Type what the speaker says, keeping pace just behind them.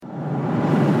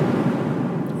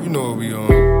know what we on.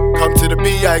 Come to the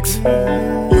BX,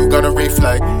 you gonna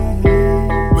reflect.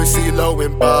 We see Low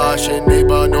and Bosh and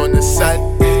Neighbon on the set.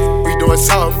 We doing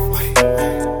something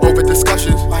over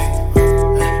discussions.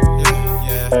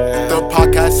 The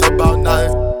podcast about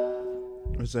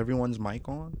nothing. Is everyone's mic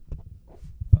on?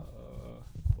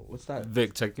 What's that?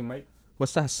 Vic, check your mic.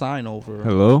 What's that sign over?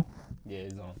 Hello? Yeah,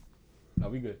 it's on. No,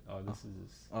 we good. Oh, this is.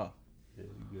 Oh. Yeah,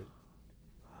 we good.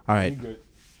 All right. We good.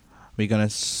 We're gonna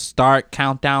start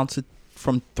countdown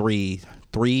from 3.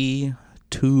 3,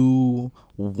 2,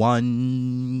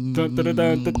 1.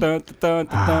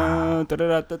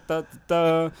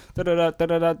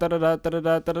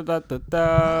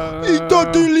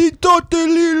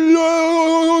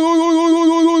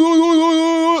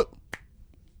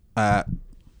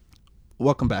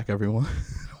 Welcome back, everyone.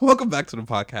 Welcome back to the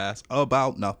podcast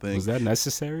about nothing. Was that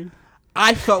necessary?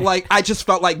 I just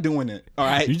felt like doing it. All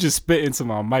right. You just spit into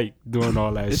my mic doing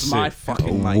all that It's shit. my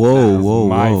fucking mic. Whoa, now. whoa,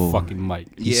 my whoa. fucking mic.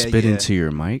 You Yeah, spit yeah. into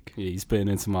your mic? Yeah, he's spitting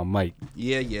into my mic.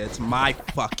 Yeah, it's my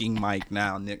fucking mic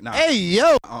now, Nick. Now, Hey,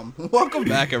 yo. welcome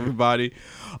back, everybody.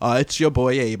 It's your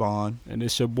boy Abon, And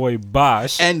it's your boy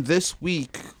Bosh. and this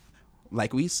week,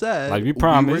 like we said, Like we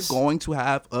promised. we're going to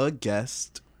have a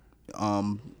guest.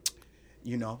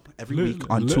 Every Look- week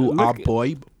until look- our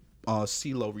boy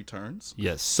CeeLo returns.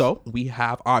 Yes. So we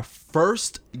have our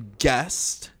first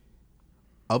guest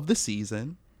of the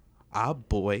season, our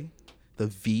boy, the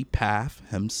V-Path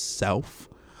himself,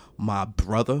 my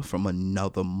brother from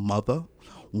another mother,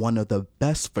 one of the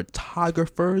best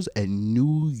photographers in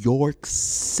New York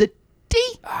City,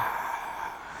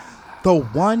 the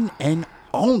one and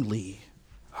only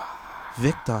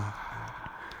Victor.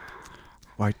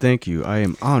 Why, thank you. I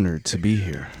am honored to be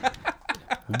here.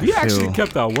 we I actually feel-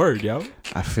 kept our word, yo.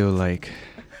 I feel like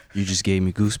you just gave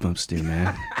me goosebumps, dude,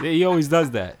 man. Yeah, he always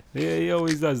does that. Yeah, he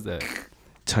always does that.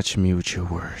 Touching me with your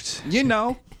words. You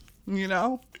know.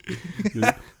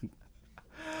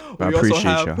 I appreciate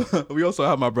y'all. We also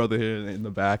have my brother here in the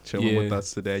back chilling Yeah. with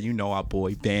us today. You know our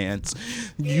boy Vance.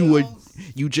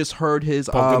 You just heard his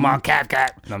Pokemon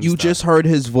Cat. No, I'm you just just heard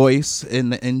his voice in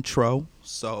the intro.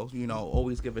 So,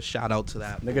 always give a shout out to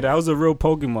that. Nigga, that was a real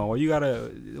Pokemon. Why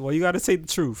you gotta say the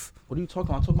truth? What are you talking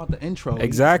about? I'm talking about the intro.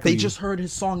 Exactly. They just heard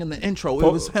his song in the intro.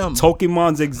 It was him.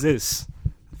 Pokemons exist.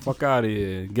 Fuck out of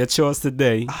here. Get yours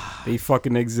today. They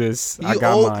fucking exist. I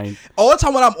got mine. All the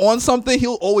time when I'm on something,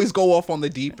 he'll always go off on the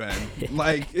deep end.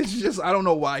 Like, it's just, I don't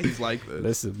know why he's like this.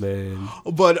 Listen, man.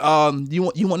 But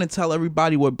you want to tell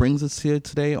everybody what brings us here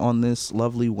today on this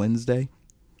lovely Wednesday?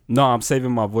 No, I'm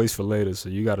saving my voice for later, so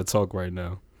you gotta talk right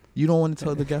now. You don't want to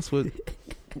tell the guests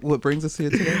what brings us here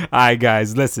today? All right,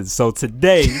 guys, listen. So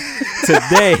today, Yo,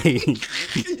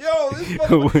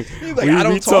 he's like, I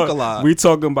don't talk a lot. We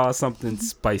talking about something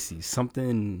spicy,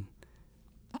 something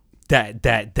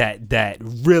that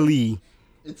really.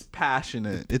 It's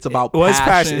passionate. It's about Well, it's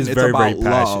passion. passion. It's very, about very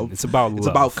passionate. love. It's about It's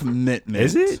love. about commitment.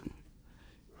 Is it?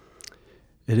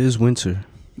 It is winter.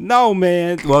 No,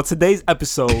 man. Well, today's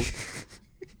episode,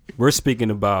 we're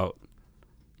speaking about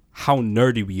how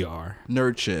nerdy we are,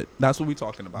 Nerd shit. That's what we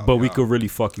talking about. but we y'all. could really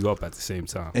fuck you up at the same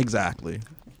time. Exactly.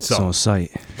 It's on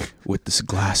site with the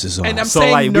glasses on. And I'm So,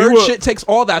 saying like, we nerd were- shit takes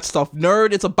all that stuff.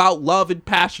 Nerd, it's about love and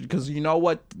passion. Because you know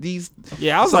what?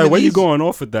 Yeah, I was some like, of where you these- going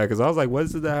off with that? Because I was like, what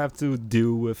does that have to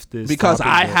do with this? Because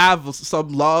topic? I have some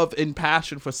love and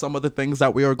passion for some of the things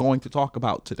that we are going to talk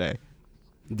about today.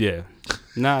 Yeah.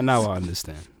 Now I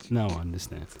understand. Now I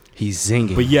understand. He's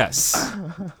zinging. But yes,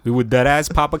 we would dead ass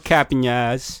pop a cap in your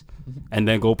ass and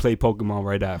then go play Pokemon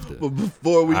right after. But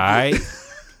before we All right.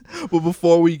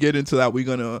 before we get into that, we're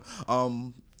gonna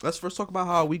let's first talk about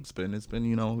how our week's been. It's been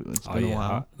it's been a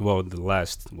while. Well, the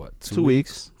last what? 2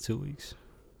 weeks. 2 weeks.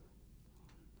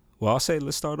 Well, I'll say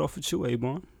let's start off with you,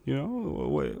 Abon.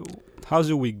 How's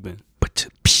your week been?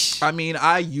 I mean,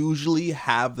 I usually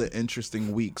have the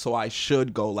interesting week, so I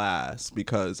should go last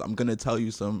because I'm gonna tell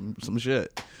you some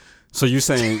shit. So you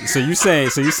saying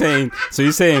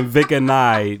Vic and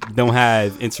I don't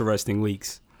have interesting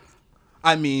weeks?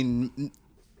 I mean,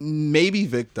 maybe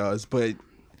Vic does, but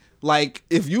like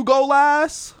if you go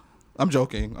last, I'm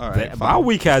joking. All right, My fine.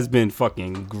 week has been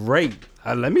fucking great.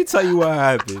 Let me tell you what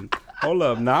happened. Hold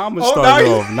up. Now I'm going to Oh, start now it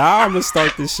you- off. Now I'm going to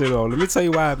start this shit off. Let me tell you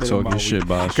what happened. Talk in my your shit,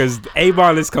 Bosh. Because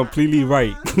Avon is completely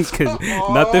right. Because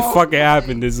nothing fucking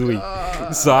happened this week.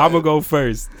 So I'm going to go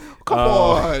first. Come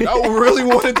on, I really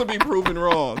wanted to be proven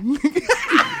wrong.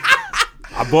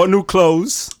 I bought new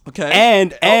clothes. Okay.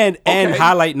 And okay.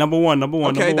 highlight number one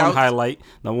Okay, that was-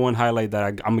 highlight that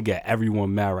I'm going to get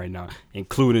everyone mad right now,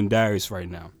 including Darius right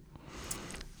now.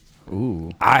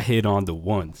 Ooh. I hit on the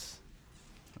ones.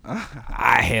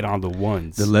 I hit on the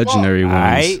ones. The legendary ones.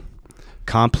 Alright?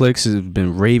 Complex has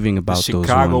been raving The about those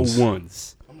Chicago ones.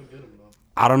 ones.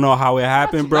 I don't know how it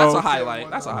happened, bro. That's a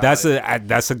highlight.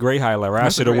 That's a great highlight, right? I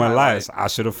That's a should have great went highlight. last. I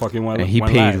should have fucking went. And he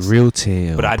went paid last.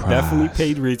 retail. But I price. definitely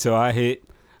paid retail. I hit.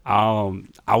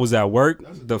 I was at work.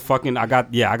 I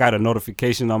got a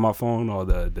notification on my phone, or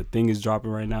the thing is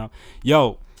dropping right now.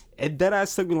 Yo, it that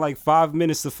ass took me like 5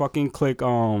 minutes to fucking click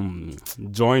join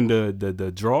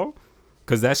the draw,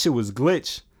 cause that shit was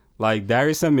glitch. Like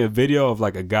Darius sent me a video of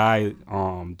like a guy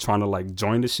trying to like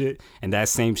join the shit, and that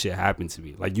same shit happened to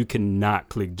me. Like you cannot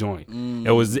click join.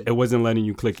 It wasn't letting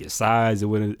you click your size. It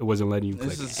wasn't letting you click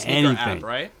This is a sneaker anything. app,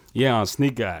 right? Yeah, on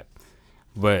Sneaker app.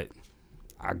 But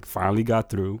I finally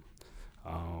got through.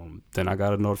 Then I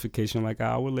got a notification like an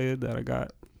hour later that I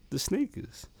got the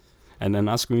sneakers. And then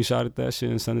I screenshotted that shit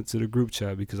and sent it to the group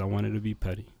chat because I wanted to be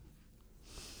petty.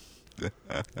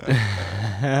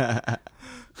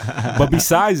 But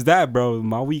besides that, bro,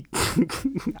 my week,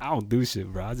 I don't do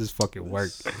shit, bro. I just fucking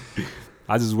work.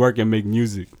 I just work and make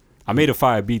music. I made a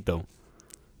fire beat, though.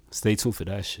 Stay tuned for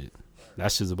that shit.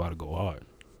 That shit's about to go hard.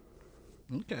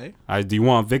 Okay. Do you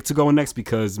want Vic to go next?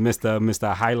 Because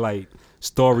Mr. Highlight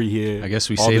Story here. I guess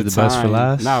we all saved the best for time.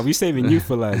 last. Nah, we saving you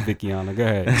for last, Vickiana. Go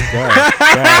ahead.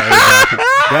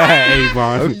 Go ahead,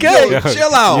 Avon. Okay, Yo,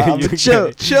 chill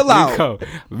out. Chill out. go.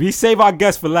 We save our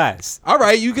guests for last. All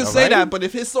right, you can say right. that, but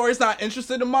if his story's not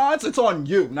interested in mine, it's on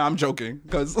you. Nah, I'm joking.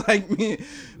 Because like me,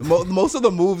 most of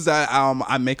the moves that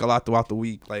I make a lot throughout the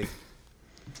week, like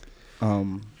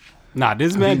Nah,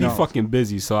 this man be knows. fucking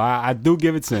busy, so I do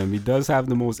give it to him. He does have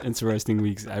the most interesting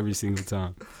weeks every single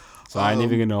time. So I ain't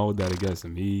even gonna hold that against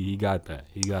him. He got that.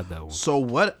 He got that one. So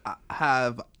what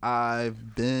have I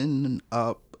been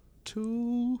up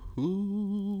to?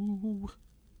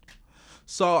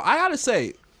 So I gotta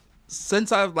say,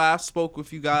 since I've last spoke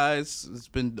with you guys, it's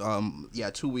been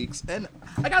 2 weeks, and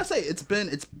I gotta say it's been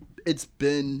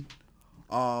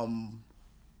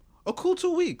a cool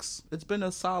 2 weeks. It's been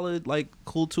a solid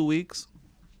cool 2 weeks.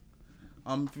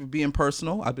 For being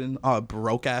personal, I've been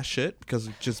broke ass shit because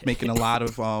of just making a lot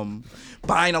of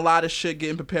buying a lot of shit,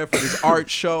 getting prepared for this art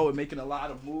show and making a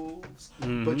lot of moves.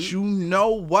 But you know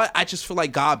what? I just feel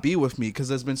like God be with me because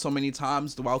there's been so many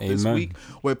times throughout this Amen. week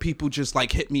where people just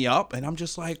hit me up and I'm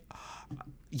just like,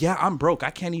 yeah, I'm broke. I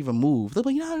can't even move. They're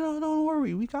like, no, don't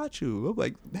worry, we got you. I'm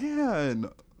like, man,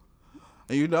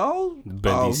 you know,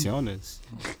 Bendiciones.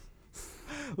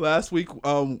 last week,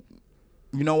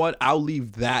 you know what? I'll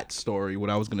leave that story, what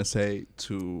I was gonna say,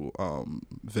 to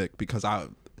Vic because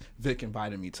Vic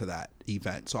invited me to that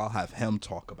event, so I'll have him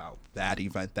talk about that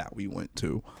event that we went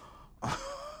to.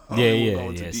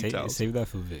 Yeah. Save that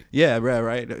for Vic. Yeah,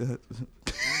 right.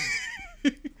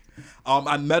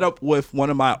 I met up with one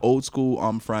of my old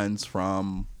school friends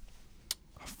from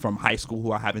high school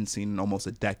who I haven't seen in almost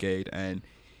a decade, and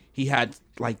he had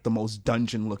the most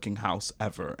dungeon looking house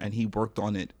ever, and he worked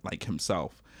on it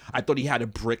himself. I thought he had a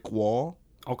brick wall,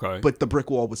 Okay. but the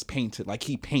brick wall was painted.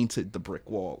 He painted the brick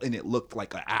wall, and it looked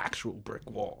like an actual brick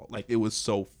wall. It was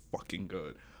so fucking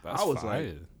good. That's I was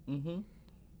fire.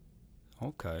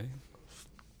 Okay.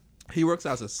 he works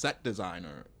as a set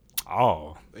designer.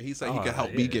 Oh. He said he could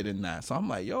help me get in that. So I'm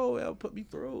like, yo, put me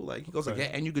through. He goes yeah,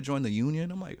 and you could join the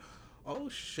union. I'm like, oh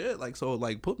shit.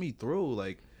 Put me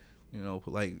through.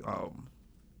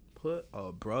 Put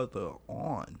a brother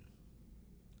on.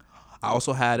 I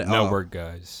also had Network,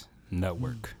 guys.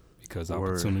 Network. Because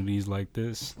opportunities like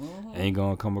this ain't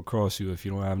gonna come across you if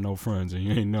you don't have no friends and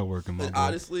you ain't networking, my boy.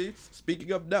 honestly,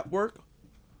 speaking of network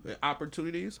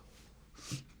opportunities,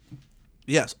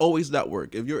 yes, always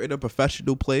network. If you're in a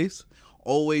professional place,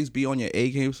 always be on your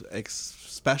A games,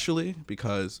 especially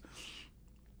because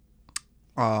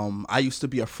I used to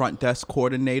be a front desk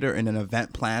coordinator and an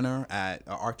event planner at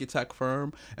an architect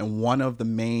firm, and one of the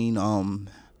main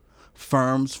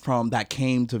firms from that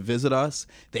came to visit us,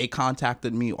 they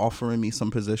contacted me offering me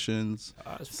some positions,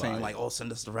 saying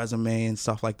send us the resume and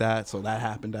stuff like that. So that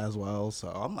happened as well. So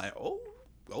I'm like, oh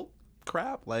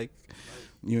crap,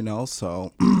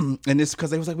 so and it's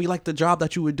because they was like, we like the job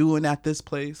that you were doing at this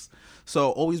place. So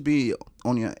always be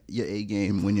on your A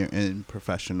game when you're in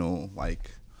professional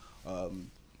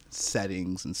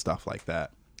settings and stuff like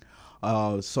that.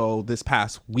 So this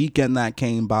past weekend that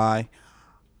came by,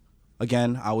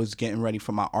 again, I was getting ready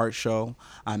for my art show.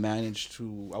 I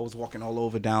was walking all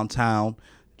over downtown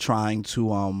trying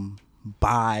to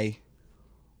buy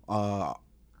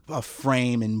a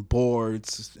frame and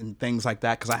boards and things like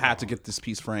that because I had to get this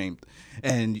piece framed.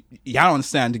 And y'all don't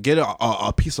understand, to get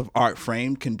a piece of art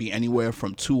framed can be anywhere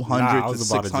from 200 I to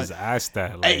was about 600. to just ask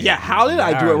that. Hey, yeah, how did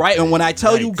I do it right? And when I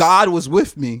tell you God was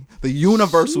with me, the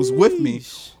universe was with me,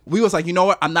 we was like, you know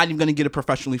what? I'm not even going to get it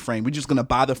professionally framed. We're just going to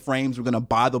buy the frames. We're going to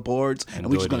buy the boards. And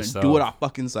we're just going to do it our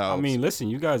fucking selves. I mean, listen,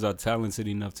 you guys are talented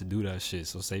enough to do that shit.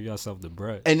 So save yourself the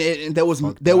bread. And there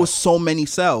was so many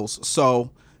sales.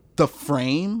 So the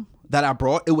frame that I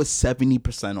brought, it was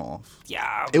 70% off.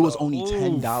 Yeah, it was only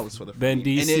 $10 for the frame. And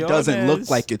it doesn't look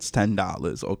like it's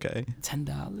 $10, okay?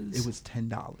 $10? It was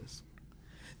 $10.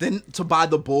 Then to buy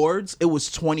the boards, it was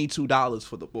 $22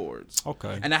 for the boards.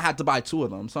 Okay. And I had to buy 2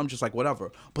 of them. So I'm just like,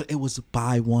 whatever. But it was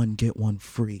buy one, get one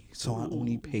free. So I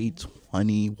only paid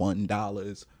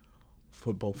 $21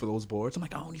 for both of those boards. I'm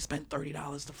like, I only spent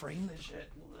 $30 to frame this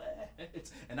shit.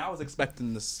 And I was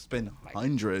expecting to spend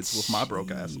hundreds with my broke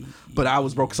ass. But I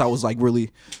was broke because I was like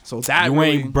really. So that you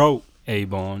really, ain't broke,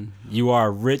 A-Bone. You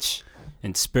are rich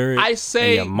in spirit. I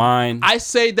say, in your mind. I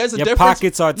say there's a your difference.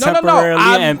 Pockets are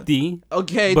temporarily empty.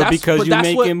 Okay, but because you're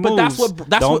making moves. But that's what.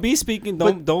 Don't be speaking.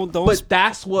 Don't. But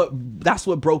that's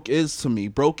what broke is to me.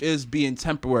 Broke is being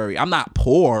temporary. I'm not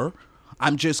poor.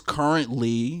 I'm just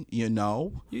currently,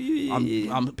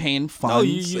 I'm paying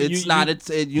funds.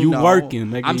 You working,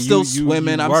 nigga. I'm still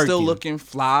swimming. I'm still looking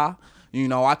fly.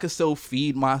 I could still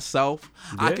feed myself.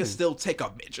 Yeah. I could still take a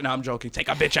bitch. No, I'm joking. Take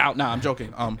a bitch out. No, I'm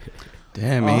joking.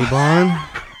 Damn, Avon.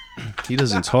 He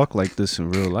doesn't talk like this in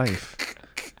real life.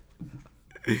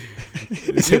 You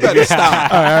better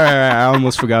stop. All right. I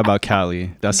almost forgot about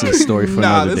Cali. That's a story for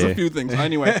another day. There's a few things.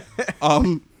 Anyway,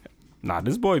 Nah,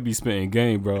 this boy be spitting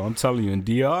game, bro. I'm telling you, in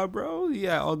DR, bro,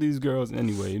 yeah, all these girls.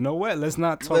 Anyway, you know what? Let's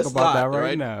not talk about that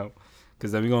right now,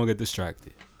 because then we're gonna get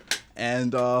distracted.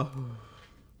 And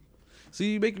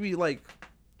see, you make me like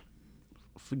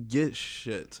forget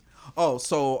shit. Oh,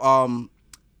 so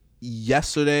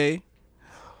yesterday,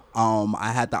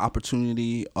 I had the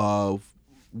opportunity of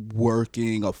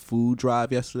working a food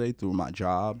drive yesterday through my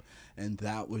job. And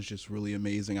that was just really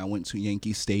amazing. I went to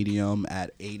Yankee Stadium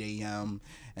at 8 a.m.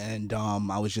 and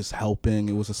I was just helping.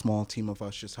 It was a small team of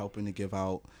us just helping to give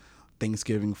out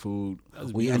Thanksgiving food.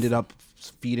 We ended up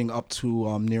feeding up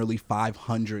to nearly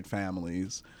 500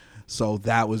 families. So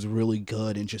that was really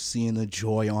good. And just seeing the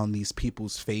joy on these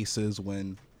people's faces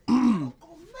when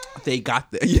they got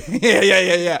there.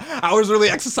 Yeah. I was really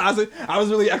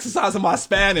exercising my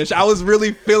Spanish. I was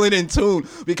really feeling in tune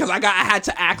because I had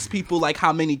to ask people like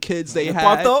how many kids they had.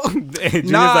 I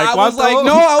was like,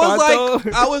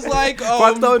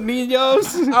 ¿Cuántos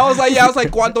niños? I was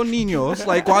like, ¿cuántos niños?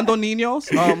 Like, ¿cuántos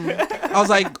niños? I was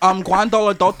like,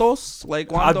 ¿cuántos adultos? Like,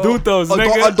 ¿cuántos? Adultos,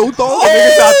 nigga.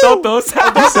 Adultos?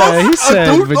 He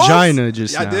said vagina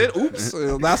just now. I did. Oops.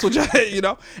 That's what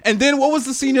And then what was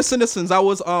the senior citizens? I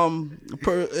was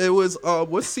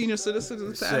what's senior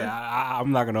citizens?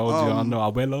 I'm not gonna hold you. I know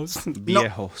abuelos.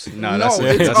 Viejos. No, that's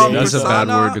a bad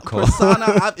word to call.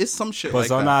 Persona, it's some shit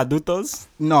persona like that. adultos?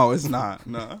 No, it's not.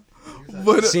 No.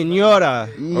 But Senora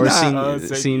or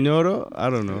senoro, I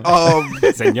don't know.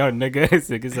 Señor, nigga.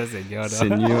 Nigga said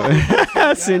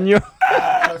senora. Senor.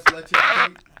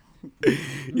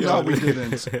 No, we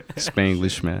didn't.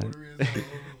 Spanglish, man.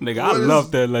 Nigga, I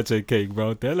love that leche cake,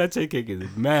 bro. That leche cake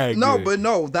is mad No, good. but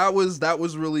no, that was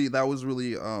really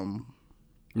No,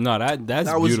 that's that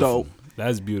beautiful. was dope.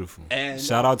 That's beautiful. And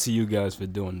shout out to you guys for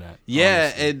doing that. Yeah,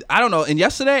 honestly. and I don't know. And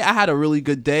yesterday I had a really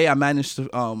good day. I managed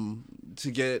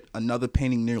to get another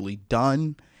painting nearly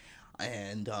done.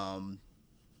 And how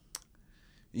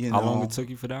long it took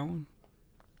you for that one?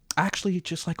 Actually,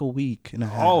 just like a week and a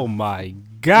half. Oh my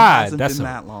god, that's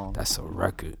that long. That's a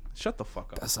record. Shut the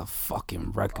fuck up. That's a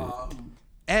fucking record.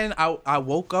 And I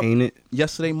woke up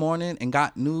yesterday morning and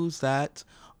got news that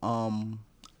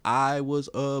I was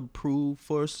approved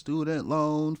for student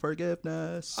loan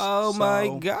forgiveness. Oh my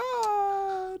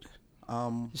god.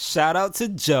 Shout out to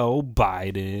Joe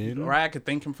Biden. Right, I could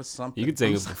thank him for something. You could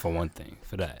thank him for one thing,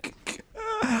 for that.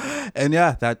 And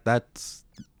yeah, that's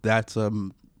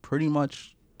pretty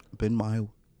much been my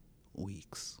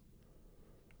weeks.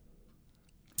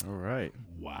 All right.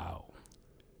 Wow.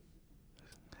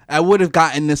 I would have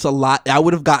gotten this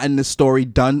story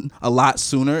done a lot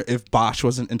sooner if Bosch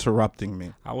wasn't interrupting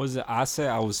me. I said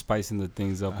I was spicing the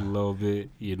things up a little bit.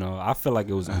 I feel like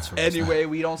it was interesting. Anyway,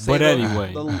 we don't say. But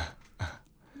anyway,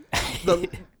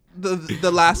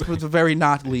 the last but the very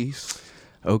not least.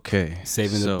 Okay.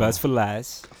 Saving the best for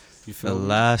last. You feel me?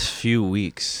 Last few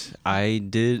weeks, I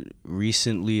did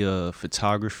recently a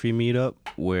photography meetup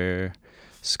where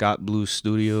Scott Blue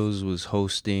Studios was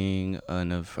hosting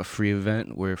a free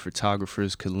event where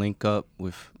photographers could link up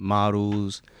with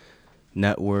models,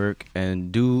 network,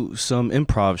 and do some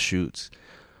improv shoots.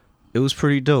 It was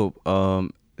pretty dope.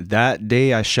 That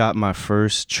day I shot my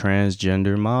first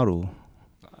transgender model.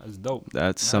 That's dope.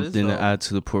 That's That something is to dope. add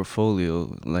to the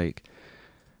portfolio. Like,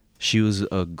 she was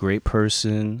a great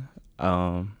person.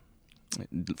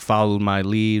 Followed my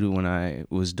lead when I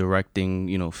was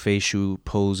directing, facial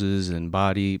poses and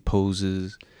body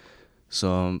poses.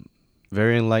 So,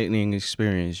 very enlightening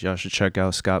experience. Y'all should check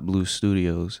out Scott Blue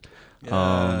Studios. Yes.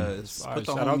 Alright, Put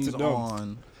the shout out to homies them.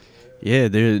 on. Yeah,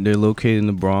 they're located in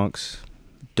the Bronx.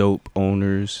 Dope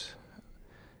owners.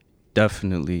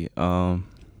 Definitely.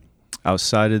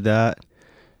 Outside of that,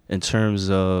 in terms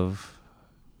of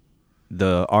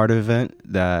the art event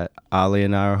that Ali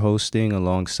and I are hosting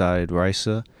alongside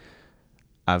Risa,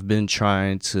 I've been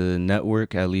trying to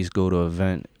network, at least go to an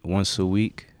event once a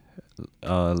week.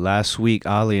 Last week,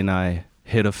 Ali and I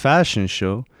hit a fashion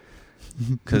show.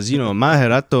 Because, in my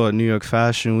head, I thought New York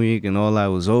Fashion Week and all that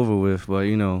was over with. But,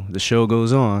 the show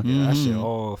goes on. Yeah, that shit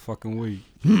all fucking week.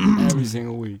 Every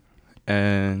single week.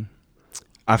 And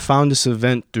I found this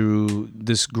event through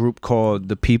this group called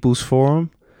the People's Forum,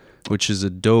 which is a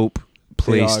dope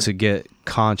place to get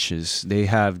conscious. They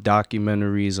have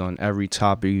documentaries on every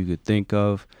topic you could think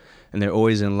of, and they're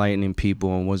always enlightening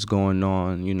people on what's going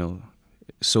on,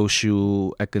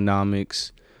 social,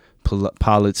 economics,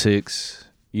 politics,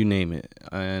 you name it.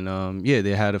 And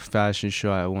they had a fashion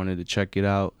show. I wanted to check it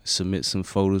out, submit some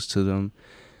photos to them,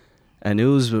 and it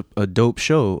was a dope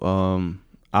show.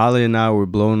 Ali and I were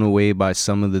blown away by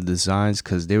some of the designs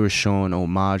because they were showing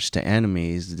homage to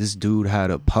animes. This dude had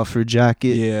a puffer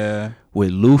jacket Yeah.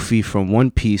 with Luffy from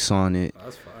One Piece on it.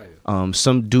 That's fire.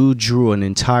 Some dude drew an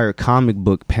entire comic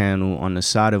book panel on the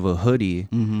side of a hoodie.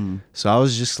 Mm-hmm. So I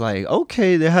was just like,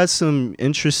 okay, they had some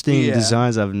interesting Yeah.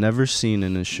 designs I've never seen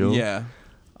in a show. Yeah.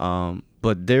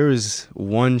 But there is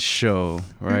one show,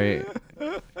 right?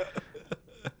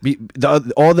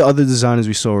 All the other designers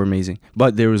we saw were amazing,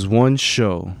 but there was one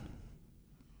show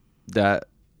that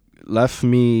left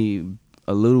me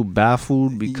a little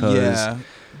baffled because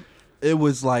it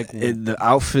was like the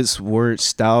outfits weren't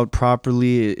styled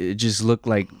properly. It just looked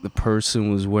like the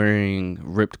person was wearing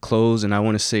ripped clothes, and I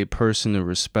want to say person to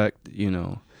respect,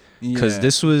 because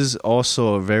this was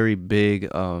also a very big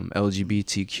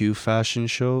LGBTQ fashion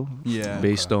show.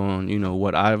 Based on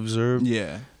what I observed.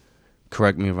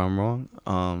 Correct me if I'm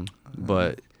wrong.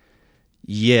 But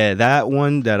yeah, that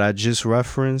one that I just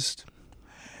referenced.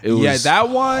 It was that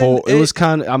one. it was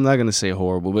kind of. I'm not gonna say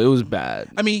horrible, but it was bad.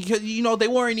 I mean, 'cause, they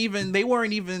weren't even.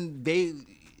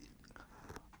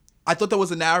 I thought there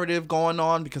was a narrative going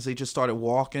on because they just started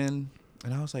walking,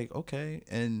 and I was like, okay,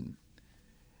 and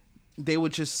they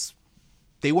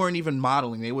weren't even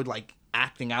modeling. They were like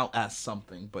acting out as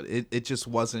something, but it just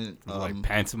wasn't Like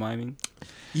pantomiming.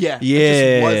 Yeah, Yeah,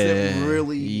 it just wasn't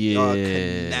really yeah.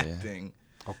 connecting.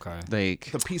 Okay.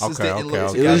 Like The pieces Okay, didn't okay,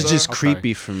 look okay. it was together. just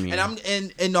creepy for me. And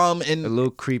I'm a little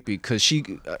creepy because she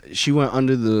went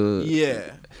under the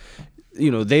yeah.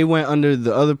 They went under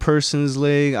the other person's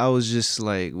leg. I was just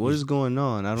like, what is going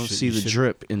on? I don't should- see you the should-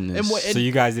 drip in this. So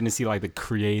you guys didn't see like the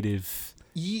creative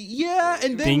Yeah,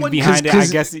 and then thing when behind it? I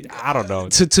 'cause- guess I don't know.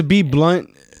 to be blunt,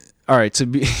 all right, to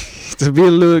be to be a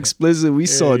little explicit, we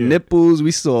saw yeah. nipples,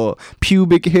 we saw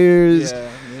pubic hairs. yeah,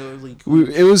 it was like,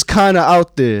 It was kind of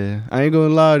out there. I ain't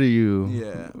gonna lie to you.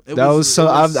 yeah, it That was so.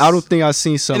 it was- I don't think I've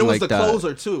seen and something it was like the that.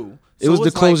 closer too. It was the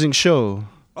like, closing show.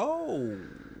 oh,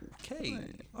 okay,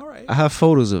 all right. I have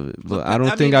photos of it, but I don't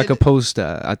I think mean, I could post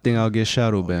that. I think I'll get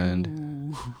shadow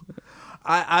banned.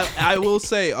 I will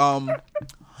say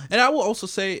and I will also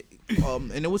say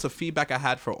and it was a feedback I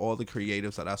had for all the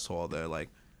creatives that I saw there, like,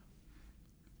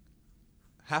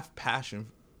 have passion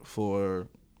for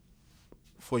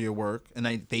your work, and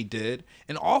they did,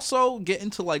 and also get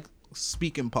into like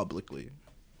speaking publicly.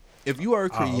 If you are a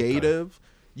creative,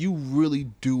 you really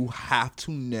do have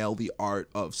to nail the art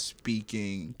of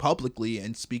speaking publicly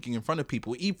and speaking in front of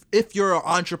people. If you're an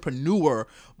entrepreneur,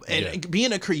 and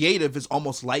being a creative is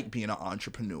almost like being an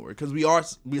entrepreneur, because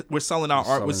we're selling our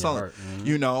art, we're selling,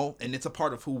 and it's a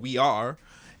part of who we are,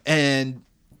 and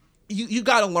you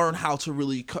got to learn how to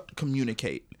really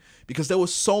communicate, because there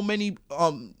was so many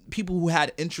people who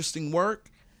had interesting work,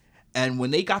 and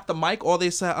when they got the mic, all they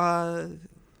said,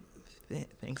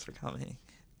 "Thanks for coming."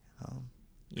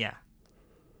 Yeah.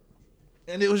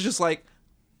 And it was just like,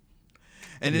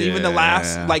 and then even the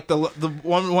last, like the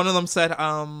one of them said,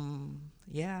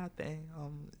 yeah,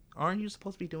 aren't you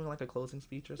supposed to be doing like a closing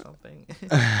speech or something?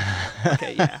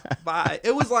 Okay, yeah, bye.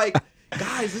 It was like,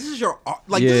 guys, this is your art.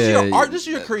 Like, this is your art. This is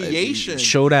your creation.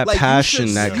 Show that like,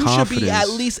 passion, that you confidence. You should be at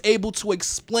least able to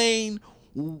explain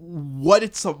what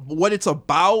it's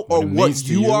about, or what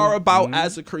you are about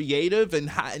as a creative, and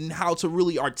how to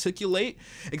really articulate,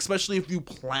 especially if you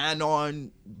plan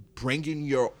on bringing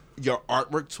your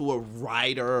artwork to a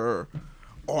wider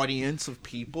audience of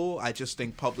people. I just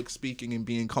think public speaking and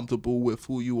being comfortable with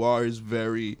who you are is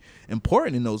very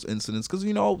important in those incidents, because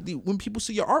when people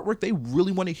see your artwork, they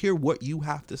really want to hear what you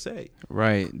have to say.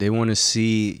 Right, they want to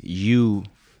see you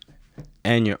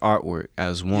and your artwork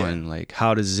as one. Like,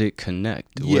 how does it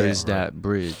connect? Where's that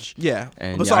bridge?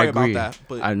 And I'm sorry I agree. about that,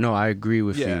 but I agree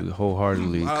with you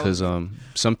wholeheartedly, because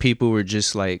some people were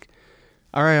just like,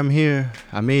 all right, I'm here,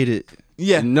 I made it.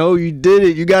 No, you did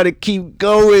it. You got to keep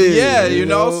going. You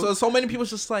know. So many people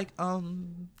just like,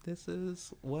 this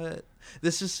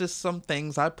is just some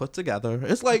things I put together.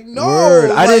 It's like, no. Word.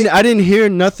 Like, I didn't hear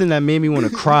nothing that made me want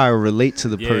to cry or relate to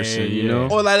the person, you know?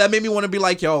 Or like that made me want to be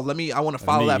like, yo, I want to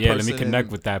follow that person. Let me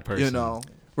connect with that person. You know.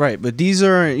 Right, but these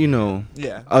aren't,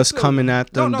 us coming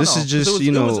at them. This is just,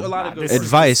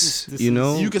 advice,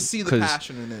 You can see the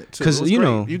passion in it, too. Because,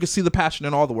 you can see the passion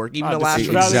in all the work. Even the last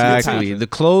Exactly. The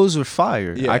clothes were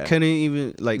fire. I couldn't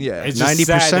even, it's 90%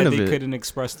 sad that of they it. couldn't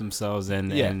express themselves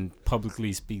and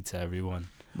publicly speak to everyone.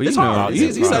 But it's hard. It's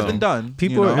easy said than done.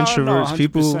 People are introverts.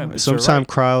 People, sometimes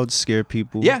crowds scare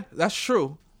people. Yeah, that's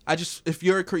true. If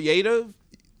you're a creative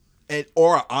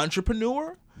or an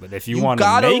entrepreneur, but if you want to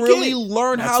gotta make really it,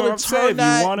 learn how to turn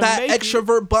that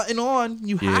extrovert button on.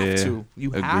 You have to.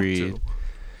 Agreed.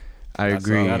 I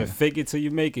agree. You gotta fake it till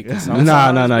you make it.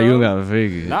 Nah, you don't gotta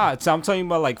fake it. Nah, I'm talking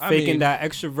about like faking that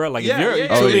extrovert. Like if you're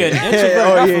truly an introvert,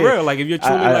 not for real. Like if you're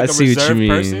truly like a reserved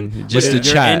person, just to you're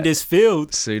chat in this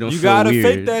field, so you don't you feel gotta weird.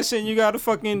 fake that shit. And you gotta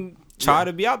fucking try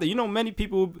to be out there. Many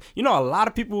people. A lot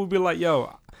of people will be like,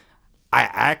 yo, I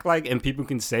act like, and people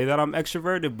can say that I'm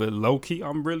extroverted, but low key,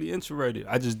 I'm really introverted.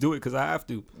 I just do it because I have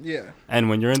to. Yeah. And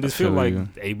when you're in this field, like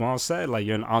Abon said, like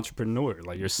you're an entrepreneur.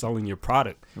 Like you're selling your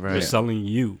product. Right. You're selling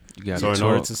you. So in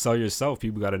order to sell yourself,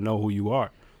 people got to know who you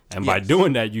are. And by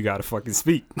doing that, you got to fucking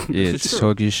speak. Yeah,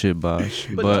 talk your shit, Bosh.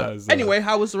 But anyway,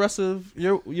 how was the rest of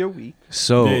your week?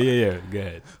 So yeah. Go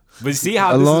ahead. But see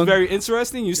how this is very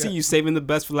interesting? You see, you saving the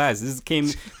best for last. This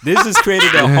has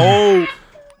created a whole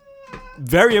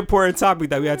very important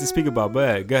topic that we had to speak about.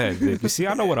 But go ahead, Vic. You see,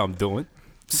 I know what I'm doing.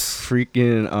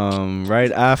 Freaking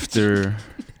right after.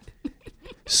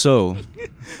 So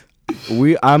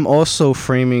I'm also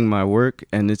framing my work,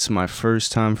 and it's my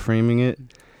first time framing it,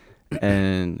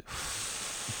 and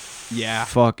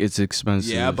fuck, it's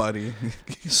expensive. Yeah, buddy.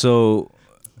 So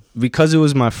because it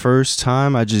was my first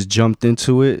time, I just jumped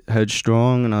into it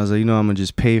headstrong, and I was like, I'm gonna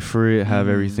just pay for it, have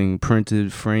everything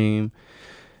printed, framed.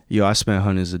 Yo, I spent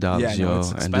hundreds of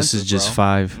dollars, and this is just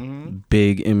 5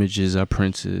 big images I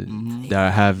printed that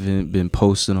I haven't been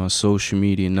posting on social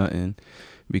media, nothing,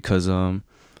 because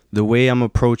the way I'm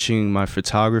approaching my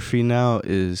photography now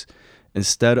is,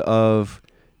 instead of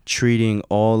treating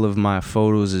all of my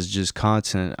photos as just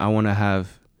content, I want to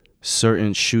have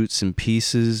certain shoots and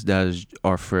pieces that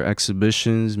are for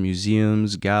exhibitions,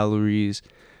 museums, galleries.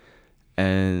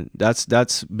 And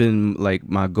that's been like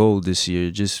my goal this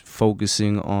year, just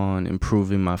focusing on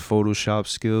improving my Photoshop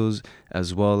skills,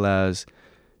 as well as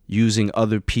using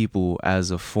other people as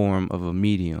a form of a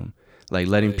medium, like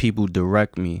letting people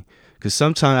direct me. Because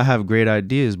sometimes I have great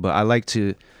ideas, but I like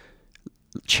to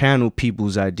channel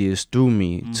people's ideas through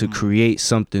me to create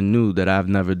something new that I've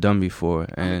never done before.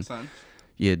 And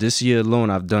this year alone,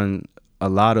 I've done a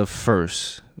lot of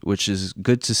firsts, which is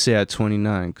good to say at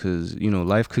 29, because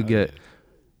life could get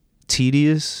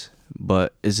tedious,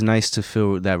 but it's nice to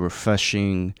feel that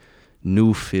refreshing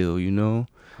new feel, 100%.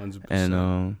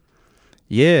 And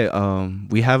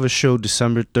we have a show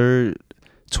December 3rd,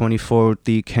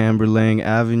 2403 Camberlang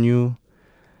Avenue.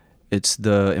 It's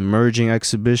the Emerging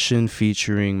exhibition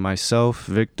featuring myself,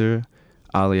 Victor,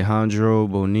 Alejandro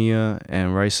Bonilla,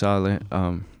 and Raisa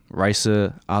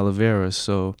Oliveira.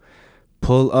 So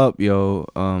pull up, yo.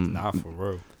 Nah, for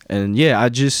real. And I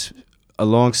just,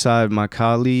 alongside my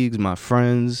colleagues, my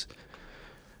friends,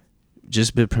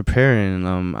 just been preparing.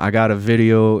 I got a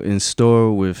video in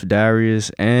store with Darius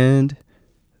and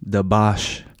the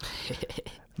Bosh.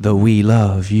 The We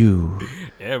Love You.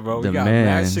 Yeah, bro. The We got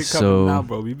mad shit coming out,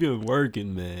 bro. We been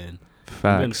working, man.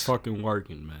 Facts. We been fucking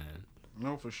working, man.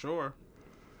 No, for sure.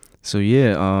 So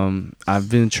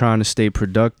I've been trying to stay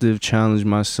productive, challenge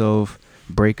myself,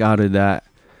 break out of that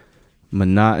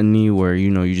monotony where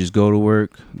you just go to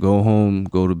work, go home,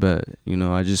 go to bed.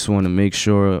 I just want to make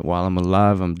sure while I'm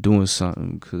alive I'm doing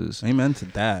something, because amen to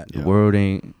that. the world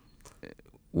ain't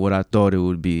what I thought it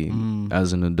would be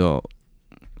as an adult,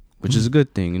 which is a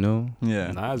good thing, you know.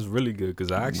 Yeah. Nah, it's really good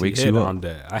because I actually Wakes hit you up. on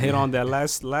that. I hit on that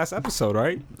last episode,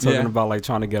 right? Talking about like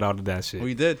trying to get out of that shit.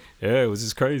 We did. Yeah, it was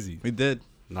just crazy. We did.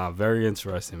 Nah, very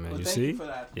interesting, man. Well, you thank see? for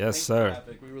that. Yes, Thank sir. you for that,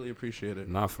 Vic. We really appreciate it.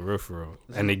 Nah, for real, for real.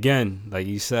 And again, like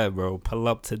you said, bro, pull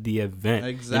up to the event.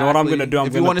 Exactly. You know what I'm gonna do? I'm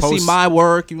if you gonna want to post. see my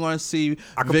work, you want to see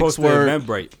I can Vic's post the work.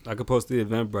 Eventbrite. I can post the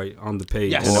Eventbrite on the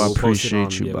page. Yes. and then Oh, I we'll post it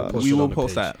appreciate you, we'll Bob. post We it will on the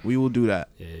post page. that. We will do that.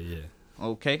 Yeah, yeah.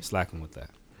 Okay. Slacking with that.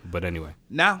 But anyway,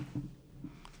 Now,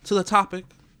 to the topic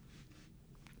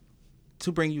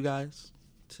to bring you guys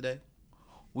today,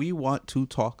 we want to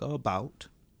talk about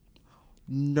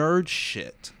nerd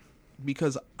shit.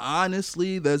 Because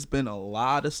honestly, there's been a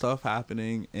lot of stuff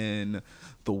happening in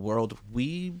the world of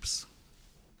weebs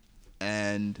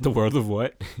and the world of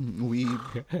what?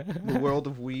 the world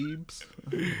of weebs.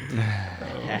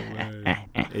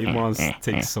 Avon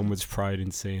takes so much pride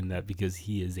in saying that because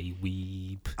he is a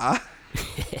weeb.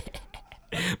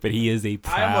 But he is a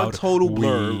proud I am a total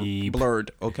weeb.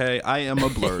 blurred. Okay, I am a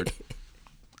blurred.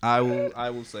 I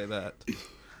will say that.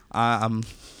 I'm.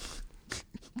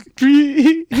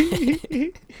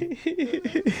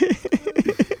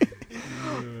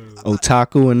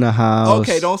 Otaku in the house.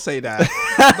 Okay, don't say that.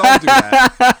 Don't do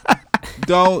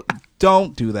that.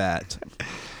 Don't do that.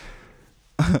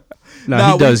 No,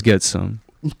 Nah, he does get some.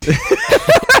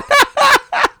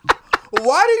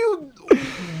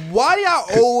 Why y'all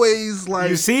always like?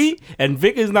 You see, and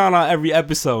Vic is not on every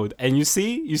episode, and you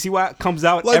see what comes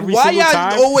out Like, every why single y'all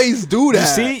time. always do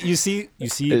that? You see.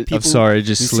 People, I'm sorry, it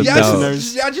just you see slipped Y'all out.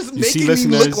 listeners- y'all just you see making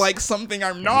me listeners- look like something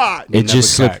I'm not. We It never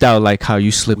just slipped cap. out like how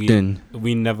you slipped in.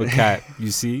 We never cap.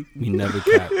 You see, we never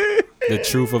cap. The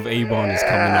truth of Avon is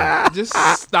coming out. Just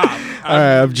stop. All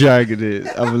right, I'm dragging it.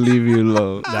 I'm gonna leave you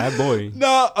alone. That boy.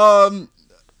 No,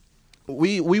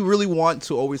 we really want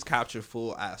to always capture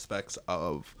full aspects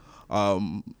of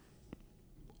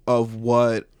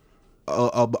what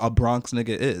a Bronx nigga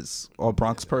is, or a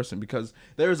Bronx person, because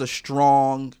there is a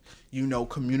strong,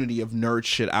 community of nerd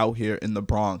shit out here in the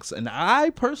Bronx, and I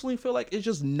personally feel like it's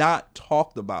just not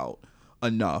talked about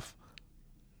enough.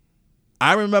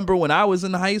 I remember when I was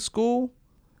in high school,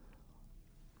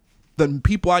 the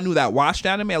people I knew that watched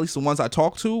anime, at least the ones I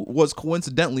talked to, was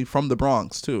coincidentally from the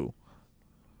Bronx too.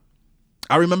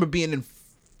 I remember being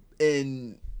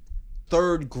in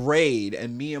third grade,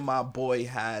 and me and my boy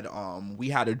had we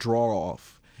had a draw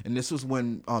off, and this was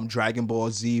when Dragon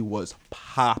Ball Z was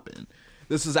popping.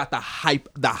 This is at the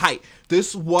height.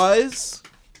 This was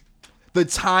the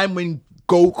time when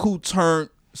Goku turned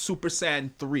Super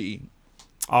Saiyan 3.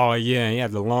 Oh yeah, he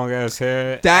had the long ass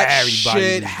hair. That Everybody shit was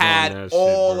doing had that shit,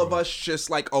 all bro. of us just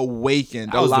like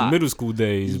awakened. That was a lot. the middle school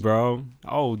days, bro.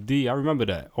 Oh, I remember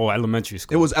that. Oh, elementary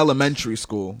school. It was elementary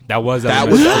school. That was that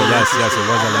elementary was- school. Yes, it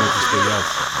was elementary school.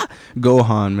 Yes.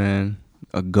 Gohan, man,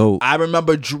 a goat. I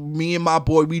remember me and my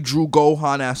boy, we drew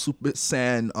Gohan at Super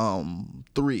Saiyan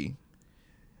 3,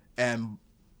 and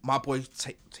my boy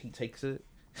he takes it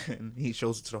and he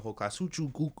shows it to the whole class. Who drew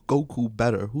Goku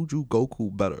better? Who drew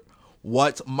Goku better?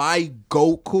 What? My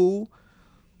Goku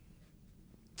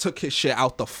took his shit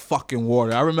out the fucking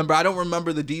water. I don't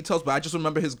remember the details, but I just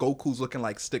remember his Gokus looking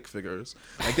like stick figures.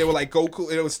 Like they were like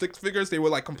Goku, it was stick figures. They were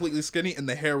like completely skinny, and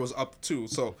the hair was up too.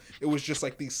 So it was just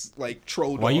like these like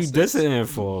troll. Why you sticks. dissing him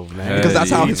for, man? Because that's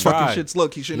how He his fucking tried. shits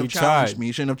look. He shouldn't He have challenged tried. me.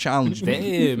 He shouldn't have challenged me.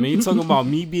 Damn, man, you talking about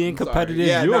me being competitive?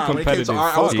 Yeah, You're nah, when it came to competitive.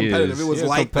 art, I was fuck. He competitive. is. It was You're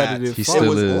like that. competitive. He fuck. It still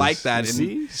was is. like that. You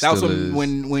And see? that was Still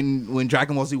when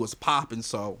Dragon Ball Z was popping.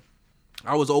 So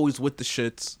I was always with the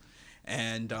shits.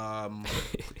 And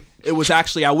it was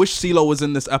actually, I wish CeeLo was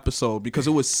in this episode, because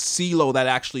it was CeeLo that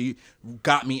actually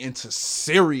got me into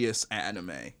serious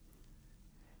anime.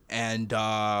 And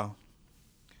the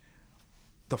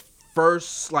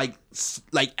first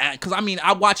because I mean,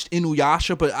 I watched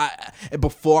Inuyasha, but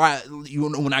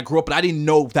when I grew up, but I didn't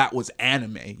know that was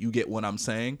anime. You get what I'm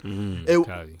saying?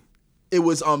 Okay. It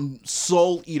was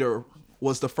Soul Eater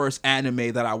was the first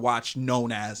anime that I watched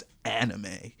known as anime.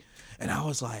 And I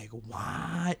was like,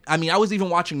 what? I mean, I was even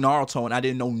watching Naruto, and I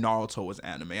didn't know Naruto was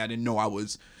anime. I didn't know I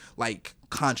was like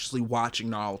consciously watching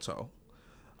Naruto.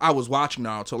 I was watching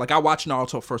Naruto. Like, I watched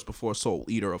Naruto first before Soul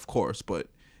Eater, of course, but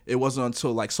it wasn't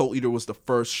until like Soul Eater was the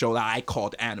first show that I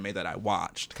called anime that I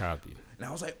watched. Copy. And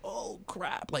I was like, oh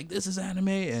crap, like this is anime.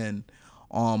 And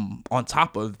on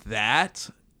top of that,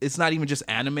 it's not even just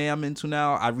anime I'm into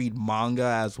now. I read manga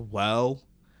as well,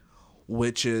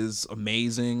 which is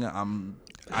amazing.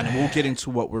 And we'll get into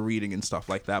what we're reading and stuff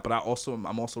like that. But I'm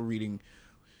also reading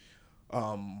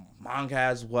manga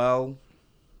as well.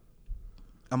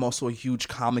 I'm also a huge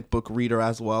comic book reader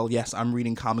as well. Yes, I'm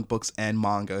reading comic books and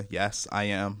manga. Yes, I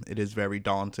am. It is very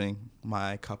daunting.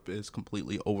 My cup is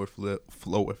completely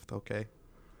overfloweth, okay?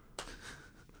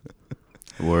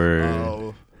 Word.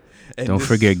 Oh, and Don't this-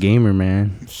 forget Gamer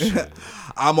Man.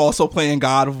 I'm also playing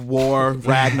God of War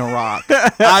Ragnarok.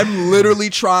 I'm literally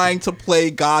trying to play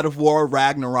God of War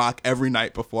Ragnarok every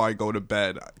night before I go to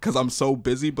bed because I'm so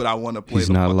busy, but I want to play He's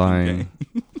the not fucking lying.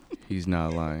 game. He's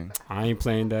not lying. I ain't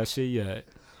playing that shit yet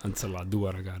until I do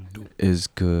what I gotta do. It's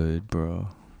good, bro.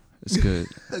 It's good.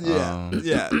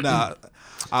 Yeah, nah.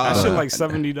 That shit like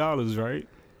 $70, right?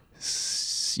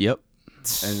 Yep.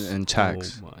 And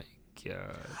tax. Oh my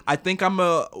god. I think I'm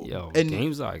Yo, and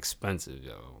games are expensive,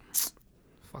 yo.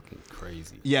 Fucking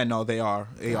crazy. yeah, no, they are,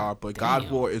 but God of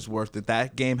damn. War is worth it.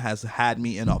 That game has had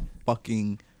me in a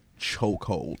fucking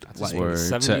chokehold. Just Like, Word.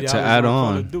 $70 To add Call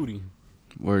on. of Duty.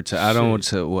 Word to add on Shit.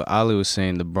 to what Ali was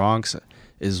saying, the Bronx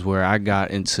is where I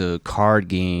got into card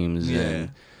games Yeah.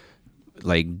 and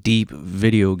like deep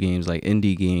video games, like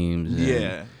indie games. And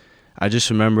yeah, I just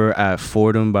remember at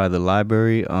Fordham by the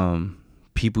library,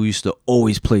 people used to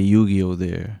always play Yu-Gi-Oh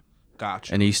there,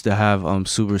 gotcha. and they used to have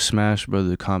Super Smash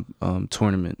Brother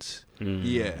tournaments.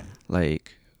 Yeah,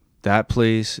 Like that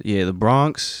place, yeah, the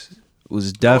Bronx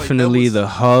was definitely was- the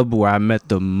hub where I met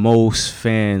the most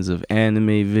fans of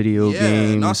anime video yeah.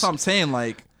 games. That's what I'm saying.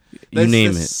 Like, You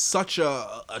name there's it. such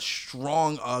a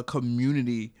strong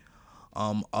community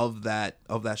of that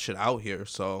shit out here.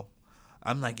 So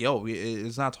I'm like, yo,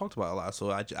 it's not talked about a lot. So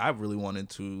I really wanted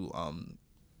to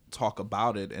talk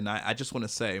about it, and I just want to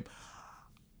say,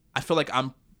 I feel like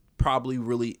I'm probably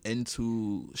really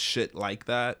into shit like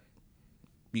that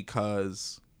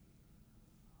because,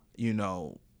 you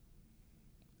know,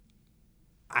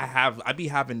 I be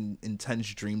having intense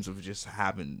dreams of just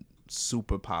having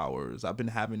superpowers. I've been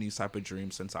having these type of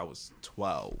dreams since I was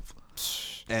 12.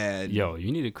 And Yo,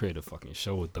 you need to create a fucking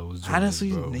show with those dreams,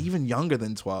 honestly, bro. even younger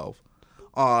than 12.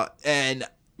 And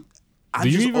I Do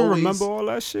you just even always, remember all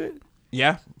that shit?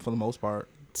 Yeah, for the most part.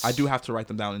 I do have to write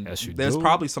them down. And Yes, you there's do.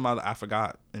 probably some other I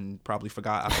forgot and probably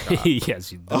forgot I forgot.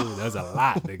 Yes, you do. That's a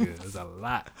lot, nigga. That's a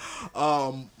lot.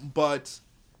 But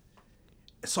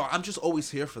so I'm just always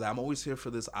here for that. I'm always here for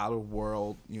this outer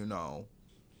world, you know,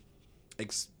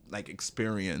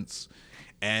 experience.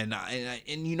 And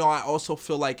you know, I also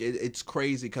feel like it's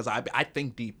crazy because I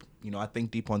think deep. You know, I think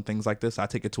deep on things like this. I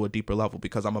take it to a deeper level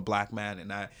because I'm a black man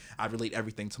and I relate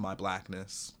everything to my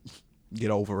blackness.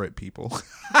 Get over it, people.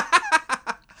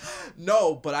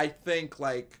 No, but I think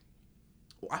I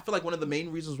feel like one of the main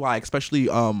reasons why, especially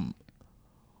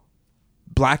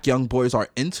black young boys are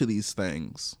into these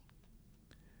things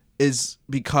is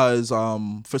because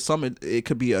for some it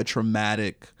could be a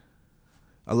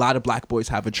lot of black boys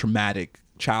have a traumatic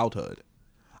childhood.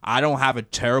 I don't have a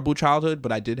terrible childhood,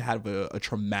 but I did have a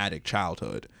traumatic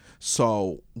childhood.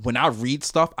 So when I read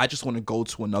stuff, I just want to go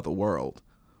to another world.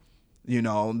 You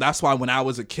know, that's why when I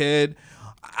was a kid,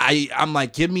 I'm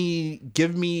like, give me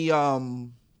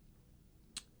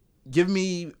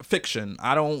fiction.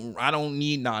 I don't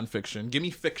need nonfiction. Give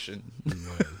me fiction.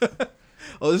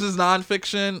 Oh, this is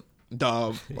nonfiction.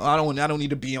 Dub. I don't need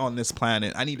to be on this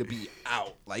planet. I need to be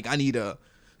out. Like, I need to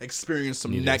experience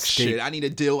some Need to next escape. shit. I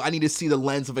need to see the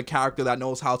lens of a character that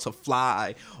knows how to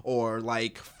fly or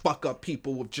like fuck up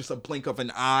people with just a blink of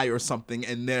an eye or something,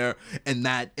 and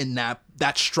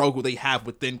that struggle they have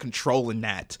within controlling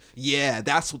that. Yeah,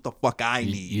 that's what the fuck I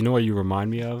need. You know what you remind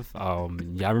me of? Y'all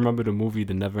remember the movie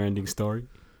The Never Ending Story?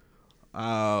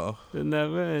 The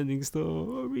Never Ending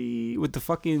Story with the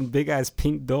fucking big ass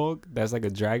pink dog that's like a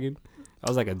dragon. I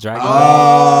was like a dragon.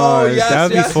 Oh, is yes,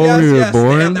 that yes, before yes, we were yes.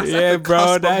 born? Damn, that's Yeah, at the bro,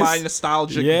 cusp of that's- my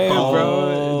nostalgic. Yeah, bone.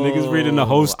 bro. Niggas reading the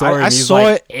whole story. I and he's saw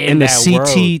like, it in the that world.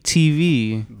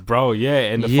 CTTV. Bro, yeah,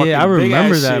 and the Yeah, fucking I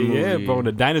remember big ass that shit. Yeah, movie. bro,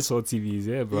 the dinosaur TVs.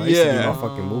 Yeah, bro. I used to be Yeah. my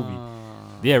fucking movie.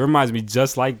 Yeah, it reminds me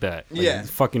just like that. Like, Yeah.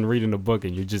 fucking reading a book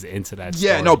and you're just into that.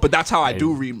 Yeah, story. no, but that's how I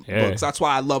do And- read yeah. books. That's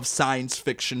why I love science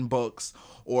fiction books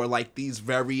or like these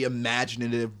very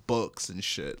imaginative books and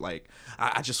shit. Like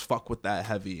I just fuck with that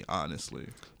heavy, honestly.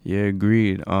 Yeah,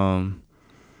 agreed.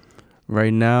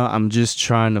 Right now, I'm just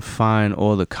trying to find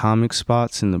all the comic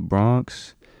spots in the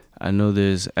Bronx. I know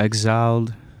there's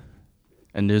Exiled,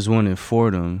 and there's one in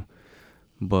Fordham,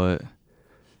 but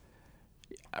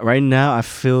right now I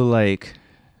feel like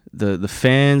the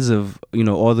fans of, you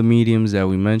know, all the mediums that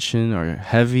we mentioned are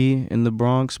heavy in the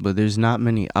Bronx, but there's not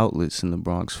many outlets in the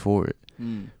Bronx for it,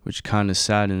 which kind of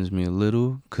saddens me a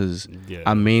little because Yeah.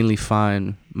 I mainly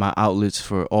find my outlets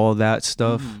for all that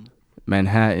stuff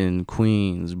Manhattan,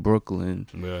 Queens, Brooklyn.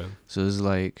 Yeah. So it's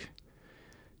like,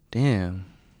 damn,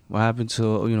 What happened to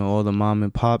all the mom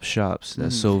and pop shops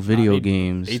that sold video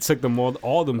games? They took them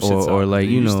all them shits or out. like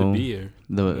They used to be here.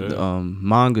 the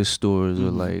manga stores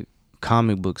or like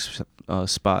comic books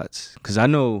spots. Because I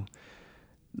know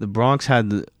the Bronx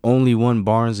had only one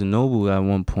Barnes and Noble at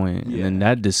one point, and then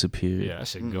that disappeared. Yeah, that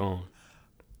shit gone.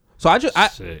 So I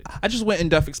just went in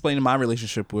depth explaining my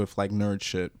relationship with like nerd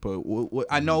shit, but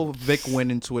I know Vic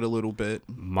went into it a little bit.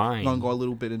 Mine. Gonna go a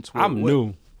little bit into it. I'm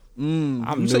new.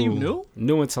 You say you new?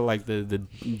 New into like the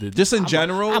Just in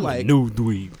general, I'm like a new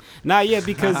dweeb. Nah, yeah,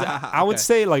 because I would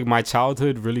say like my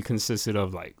childhood really consisted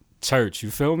of like church.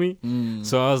 You feel me?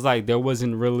 So I was like, there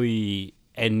wasn't really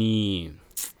any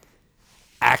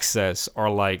access or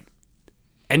like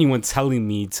anyone telling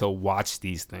me to watch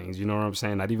these things. You know what I'm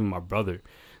saying? Not even my brother.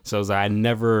 So I was like, I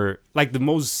never like the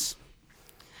most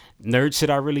nerd shit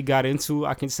I really got into,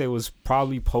 I can say, was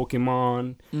probably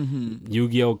Pokemon,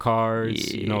 Yu-Gi-Oh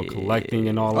cards, collecting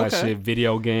and all that shit,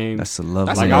 video games. That's a love.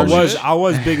 Like I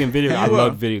was big in video. I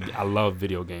love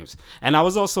video games, and I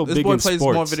was also this big boy in plays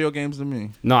sports. more video games than me.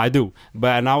 No, I do,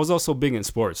 and I was also big in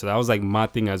sports, so that was like my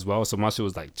thing as well. So my shit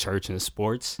was like church and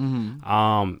sports.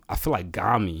 I feel like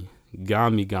got me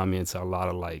into a lot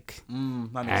of like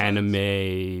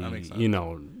anime,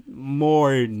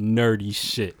 more nerdy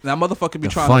shit. That motherfucker be The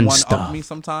trying fun to one stuff. up me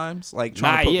sometimes, like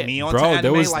trying to put me on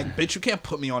anime. Like, bitch, you can't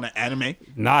put me on an anime.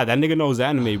 Nah, that nigga knows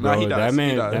anime, bro. He does.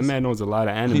 That man knows a lot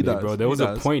of anime, does. bro. There was He a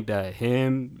does. point that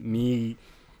him, me,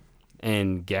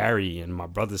 and Gary and my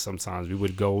brother sometimes we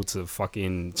would go to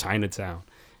fucking Chinatown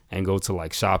and go to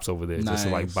like shops over there just to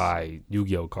like Nice. buy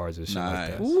Yu-Gi-Oh cards and shit like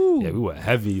that. Ooh. Yeah, we were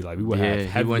heavy. Like we would have he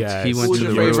heavy went ass. to Who was the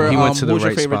your right- favorite? he went to the Who was your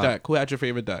right favorite spot. deck? Who had your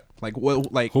favorite deck? Like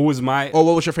what? Like Who was my? or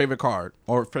what was your favorite card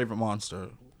or favorite monster?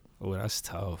 Oh, that's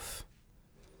tough.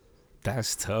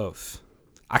 That's tough.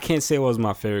 I can't say what was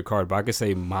my favorite card, but I can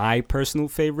say my personal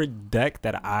favorite deck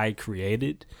that I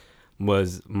created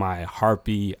was my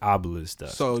Harpy Obelisk deck.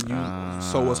 So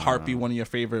so was Harpy one of your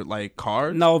favorite like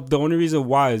cards? No, the only reason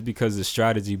why is because the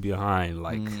strategy behind,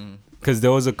 like, because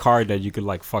there was a card that you could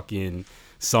like fucking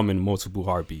summon multiple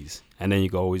harpies, and then you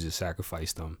could always just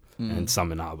sacrifice them and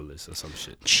summon Obelisk or some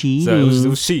shit. Cheating. So it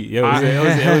was cheat. It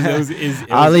was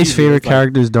Ali's easy. favorite It's like-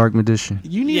 character is Dark Magician.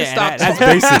 You need to Yeah, stop. that's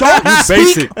talking. basic. Don't You speak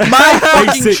basic. my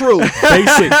fucking Basic. truth.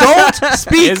 Basic. Don't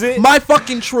speak Is it? my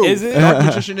fucking truth. Is it? Dark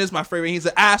Magician is my favorite. He's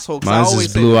an asshole. 'Cause I Mine's always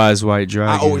is say Blue that. Eyes White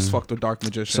Dragon. I always fucked with Dark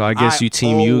Magician. So I guess you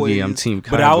team Yugi, I'm team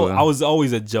Kaiba. But I was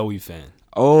always a Joey fan.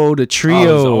 Oh, the I was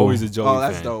trio. always a Joey Oh,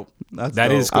 fan. that's dope. That's That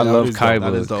dope. is- I that love is dope. Kaiba.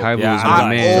 That is dope. Kaiba Yeah, was I my got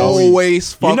man. Joey.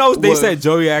 always fuck You know, they with- said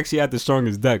Joey actually had the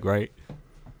strongest deck, right?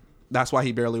 that's why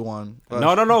he barely won.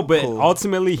 No. But cool.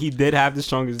 ultimately, he did have the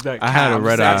strongest deck. I had a I'm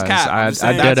red saying eyes. that's cap. I'm I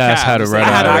saying dead that's ass cap. had a I'm red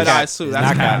saying I had a red eyes. eyes too. It's That's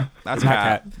not cap. cap. That's It's not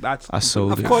cap. cap. That's I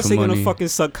sold Of it course, for they gonna money. fucking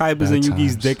suck Kaiba's Bad and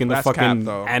Yugi's times. dick in the That's fucking cap,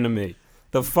 though. anime.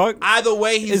 The fuck? Either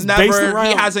way, he's It's based never. He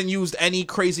around- hasn't used any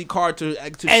crazy card to show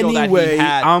that he Anyway,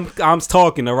 had. I'm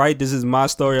talking. All right, this is my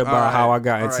story about All right, how I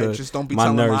got all right, into just don't be my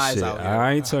telling nerd lies shit. out here.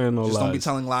 I ain't telling no Just lies. don't be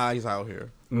telling lies out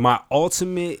here. My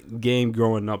ultimate game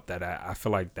growing up that I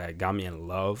feel like that got me in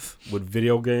love with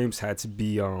video games had to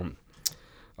be Zelda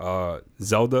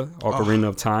Ocarina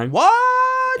of Time.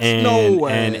 What? And, No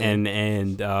way.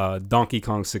 and Donkey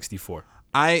Kong 64.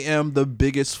 I am the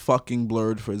biggest fucking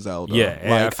blurred for Zelda. Yeah,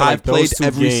 and I like feel I've those played two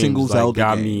every games, single like, Zelda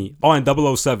got game. me. Oh, and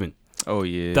 007. Oh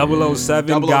yeah.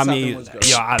 007 got 007 me. was good.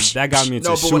 That got me into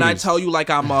No, but when I shooters. tell you, like,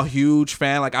 I'm a huge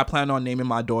fan, like, I plan on naming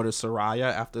my daughter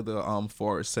Soraya after the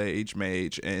Forest Sage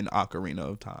Mage in Ocarina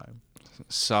of Time.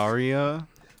 Saria.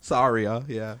 Saria,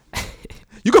 yeah.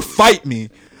 You can fight me.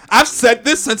 I've said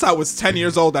this since I was 10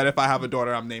 years old that if I have a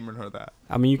daughter, I'm naming her that.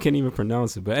 I mean, you can't even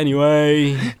pronounce it, but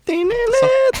anyway.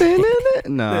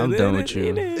 Nah, I'm done with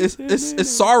you. It's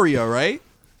Saria, right?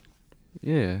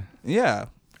 Yeah. Yeah,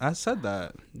 I said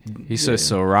that. He said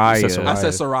Soraya. He said I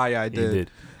said Soraya. Soraya. I He did.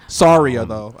 did. Saria,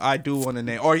 though. I do want to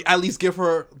name, or at least give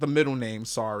her the middle name,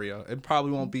 Saria. It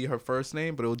probably won't be her first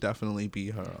name, but it will definitely be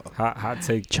her. Hot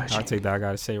take that I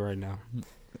gotta say right now.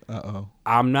 Uh-oh.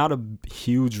 I'm not a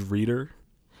huge reader,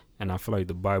 and I feel like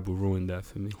the Bible ruined that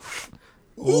for me.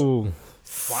 Ooh.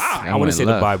 Wow. I wouldn't say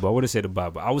the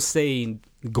Bible. I was saying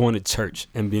going to church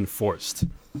and being forced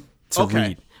to Okay.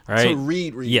 read. All right. To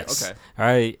read. Yes. Okay. All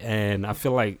right. And I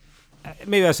feel like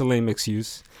maybe that's a lame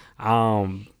excuse.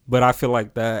 But I feel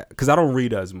like that because I don't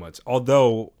read as much.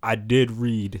 Although I did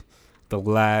read the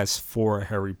last 4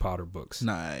 Harry Potter books,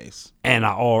 Nice. and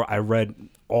I read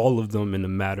all of them in a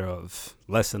matter of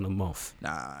less than a month.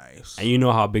 Nice. And you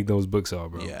know how big those books are,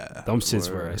 bro. Yeah. Them shits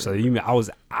were. So I was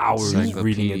hours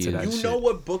reading into that You shit. know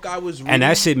what book I was reading? And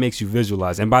that shit makes you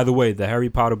visualize. And by the way, the Harry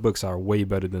Potter books are way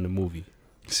better than the movie.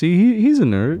 See, he's a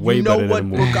nerd. Way you know better what than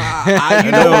the book movie.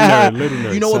 you know Little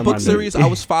nerd, you know what book semi-nerd. series I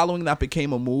was following that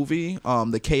became a movie?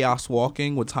 The Chaos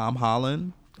Walking with Tom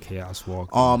Holland. Chaos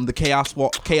Walk. The Chaos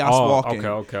Walking.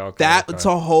 Okay. That's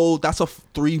a whole. That's a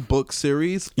 3-book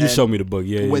series. You and showed me the book.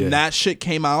 Yeah, when yeah. that shit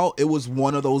came out, it was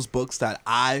one of those books that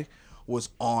I was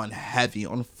on heavy.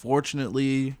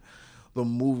 Unfortunately, the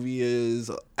movie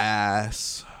is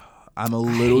ass. I'm a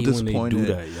little hate when they disappointed. do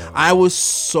that, yo. I was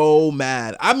so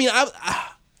mad. I mean,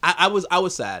 I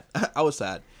was sad. I was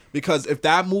sad because if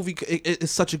that movie,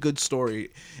 it's such a good story,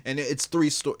 and it's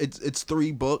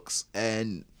 3 books,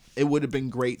 and it would have been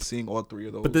great seeing all 3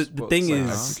 of those. But the books thing is,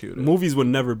 executed. movies will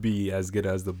never be as good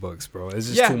as the books, bro.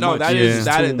 It's just too much. that Yeah. is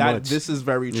Too that. much. This is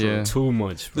very true. Yeah. Too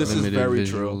much, bro. This is Limited very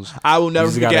visuals. true. I will never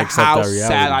just gotta forget accept how that reality.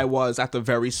 sad I was at the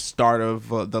very start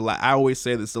of I always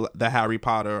say this, the Harry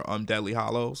Potter Deathly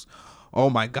Hallows. Oh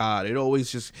my god, it always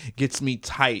just gets me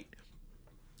tight.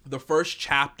 The first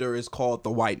chapter is called The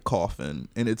White Coffin,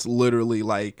 and it's literally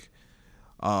like,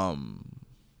 Don't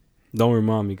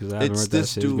remind me because I haven't It's read that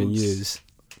this shit. It's been dude's- years.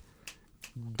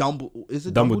 Is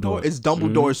it Dumbledore. Dumbledore? It's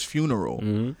Dumbledore's funeral.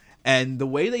 Mhm. And the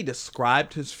way they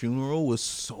described his funeral was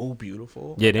so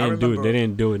beautiful. Yeah, they I didn't do it. remember- They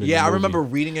didn't do it. In Yeah, the I movie. remember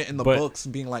reading it in the But- books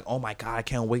and being like, "Oh my god, I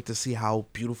can't wait to see how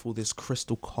beautiful this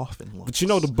crystal coffin looks." But you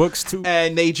know the books too.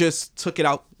 and they just took it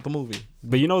out the movie.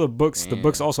 But you know the books. The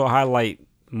books also highlight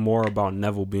more about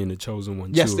Neville being the chosen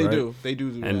one. Yes, too, they right? do. They do.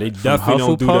 And they that. definitely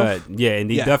don't do Hufflepuff? that. Yeah, and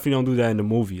they Yeah. definitely don't do that in the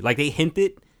movie. Like they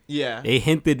hinted. Yeah. They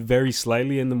hinted very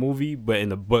slightly in the movie, but in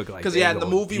the book, like Because they in the go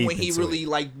movie deep when he into really it.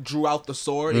 like drew out the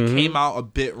sword, it came out a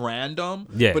bit random.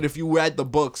 Yeah. But if you read the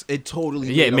books, it totally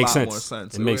yeah, made it a makes lot sense. more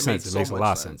sense. It makes sense. It so makes a much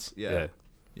lot of sense. Yeah.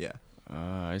 Yeah.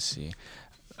 I see.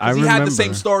 Because he had the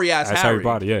same story as That's Harry. Harry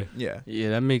Potter. Yeah. Yeah. Yeah,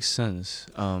 that makes sense.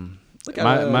 Look at,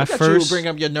 my look at first you bring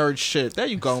up your nerd shit. There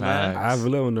you go, man. I have a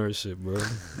little nerd shit, bro.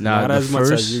 Nah, Not the as much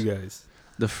first- as you guys.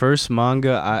 the first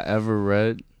manga I ever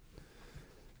read,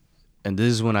 and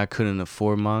this is when I couldn't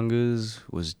afford mangas,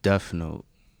 was Death Note.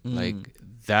 Like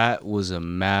that was a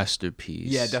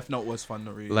masterpiece. Yeah, Death Note was fun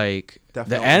to read. Like Death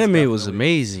the Note was anime was definitely-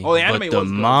 amazing. Oh, the anime but the was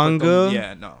good, but manga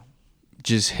yeah, no.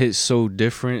 just hit so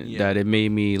different Yeah. that it made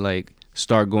me like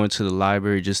start going to the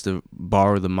library just to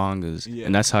borrow the mangas. Yeah.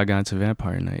 And that's how I got into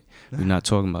Vampire Knight. We're not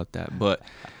talking about that. But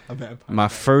A vampire. my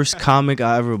first comic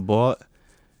I ever bought,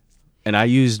 and I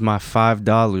used my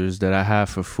 $5 that I had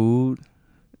for food,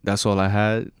 that's all I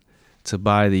had, to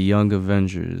buy the Young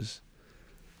Avengers.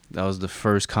 That was the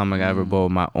first comic I ever bought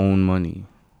with my own money.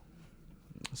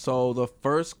 So the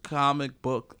first comic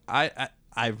book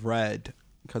I've read,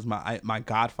 because my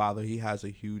godfather, he has a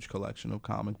huge collection of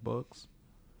comic books,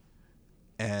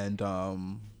 and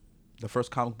the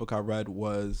first comic book I read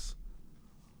was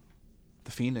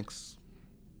the Phoenix,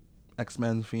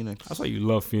 X-Men Phoenix. That's why you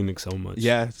love Phoenix so much.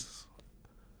 Yes,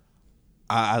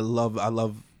 I love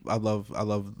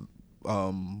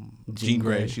Jean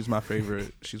Grey. Grey. She's my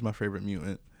favorite. She's my favorite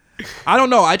mutant. I don't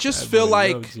know. I just feel I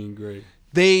like love Jean Grey.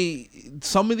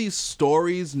 some of these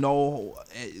stories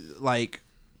like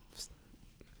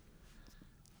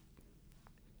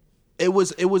it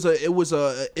was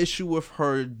a issue with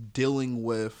her dealing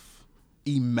with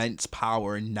immense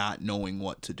power and not knowing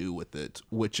what to do with it,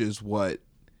 which is what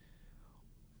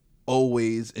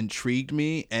always intrigued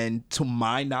me. And to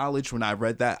my knowledge, when I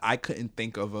read that, I couldn't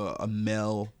think of a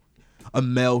male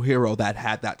hero that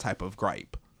had that type of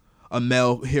gripe. A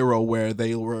male hero where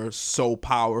they were so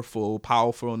powerful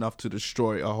enough to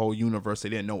destroy a whole universe. They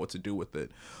didn't know what to do with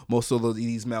it. Most of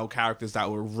these male characters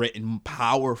that were written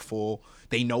powerful,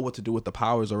 they know what to do with the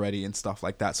powers already and stuff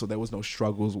like that. So there was no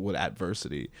struggles with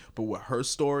adversity. But with her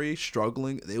story,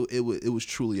 struggling, it was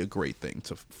truly a great thing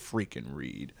to freaking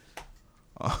read.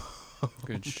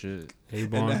 Good shit. Hey,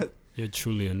 Bond, that- you're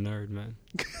truly a nerd, man.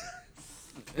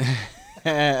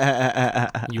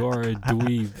 You are a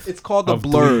dweeb. It's called the Of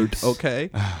Blurred, dweebs. okay?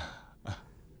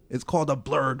 It's called the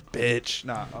Blurred, bitch.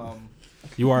 Nah,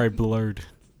 You are a blurred.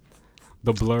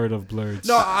 The blurred of blurs.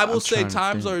 No, I will I'm say trying to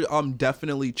times think. are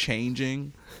definitely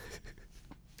changing.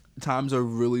 Times are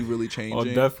really, really changing. Oh,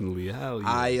 definitely. Hell yeah.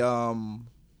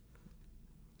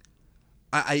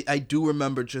 I do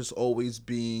remember just always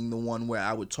being the one where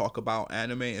I would talk about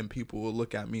anime and people would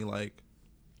look at me like,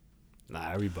 Nah,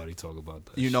 everybody talk about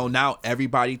that. you know, now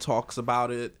everybody talks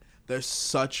about it. There's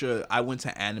such a. I went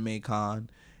to Anime Con,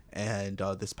 and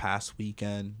this past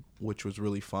weekend, which was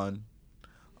really fun.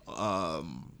 I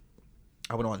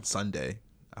went on Sunday.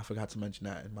 I forgot to mention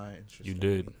that in my interest. You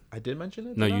did. I did mention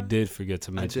it. No, did you I? did forget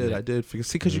to mention it. I did. See,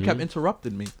 because you kept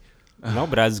interrupting me. No,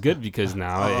 but that's good because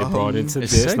now it brought into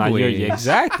It's this. Now segues.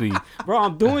 exactly, bro.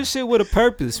 I'm doing shit with a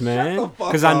purpose, man.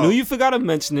 Because I knew you forgot to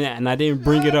mention it and I didn't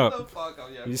bring it up.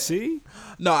 You see?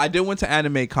 No, I did went to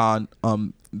Anime Con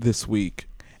this week,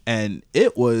 and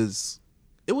it was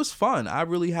fun. I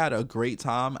really had a great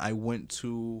time. I went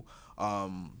to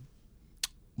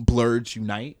Blurred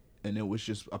Unite, and it was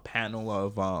just a panel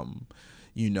of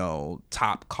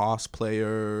top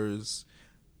cosplayers,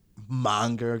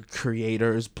 manga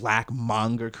creators, black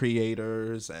manga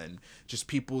creators, and just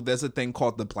people. There's a thing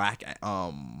called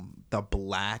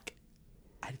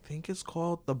I think it's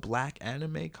called the Black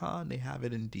Anime Con. They have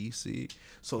it in DC.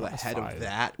 So the head fire. of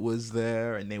that was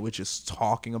there, and they were just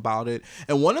talking about it.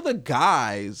 And one of the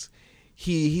guys,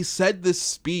 he said this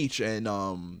speech, and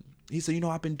he said,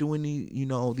 I've been doing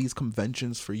these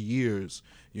conventions for years,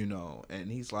 and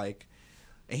he's like,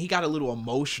 and he got a little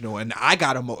emotional, and I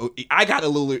got a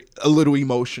little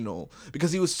emotional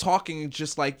because he was talking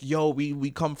just like, we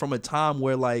come from a time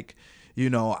where like,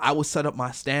 I would set up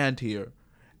my stand here,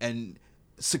 and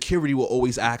security will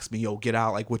always ask me, get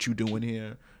out, like, what you doing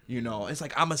here? It's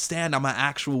like, I'm an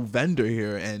actual vendor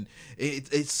here, and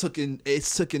it's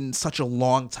taken such a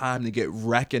long time to get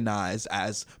recognized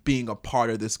as being a part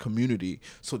of this community.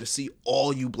 So to see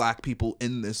all you black people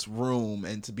in this room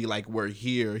and to be like, we're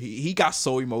here, he got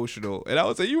so emotional, and I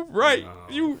was like, you right,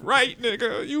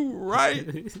 nigga, you right.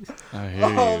 I hear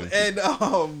you. And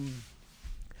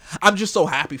I'm just so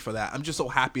happy for that. I'm just so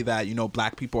happy that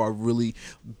black people are really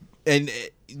and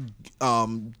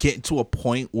getting to a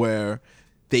point where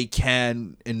they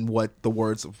can, in what the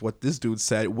words of what this dude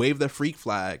said, wave their freak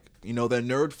flag, their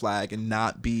nerd flag, and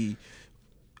not be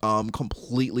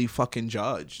completely fucking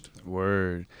judged.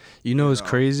 Word. It's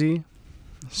crazy?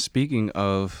 Speaking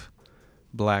of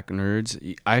black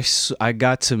nerds, I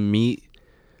got to meet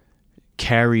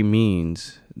Carrie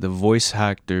Means, the voice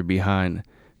actor behind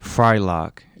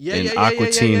Frylock in Aqua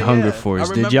Teen Hunger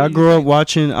Force. Did y'all grow up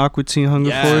watching Aqua Teen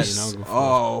Hunger Force?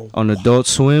 Oh, on Adult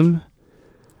Swim?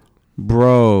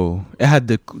 Bro, it had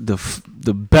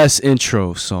the best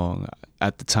intro song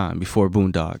at the time before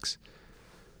Boondocks.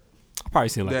 I've probably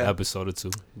seen like an episode or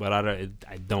two, but I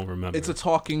don't remember. It's a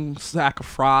talking sack of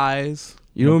fries.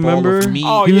 You don't a bowl remember? of meat.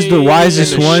 Oh, He was the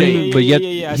wisest yeah, one, yeah, but yet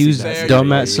I he see was that. dumb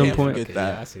Yeah, at some yeah, point. forget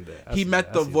that. I seen that. He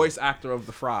met the voice actor of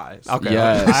the fries. Okay,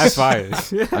 Yes. that's fire.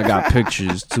 I got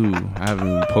pictures too. I haven't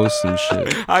even posted some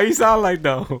shit. How you sound like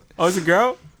though? Oh, it's a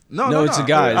girl. No, it's a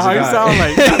guy. It's How a you guy. sound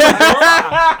like?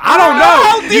 I don't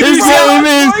know. His name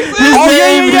is girly. His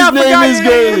name is That would've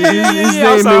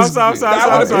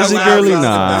been is it the girly?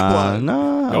 last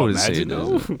Nah, I Yo, wouldn't say imagine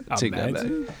no. though. Take that back.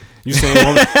 Imagine. You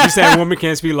saying woman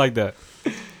can't speak like that?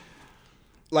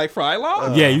 Like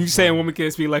Frylock? Yeah, you saying woman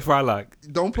can't speak like Frylock?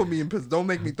 Don't put me in position. Don't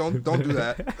make me. Don't do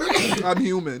that. I'm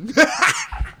human.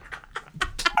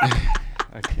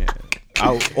 I can't.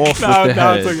 Off with the head.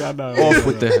 Off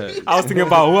with the head. I was thinking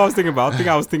about who I was thinking about. I think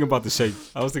I was thinking about the Shake.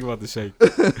 I was thinking about the Shake.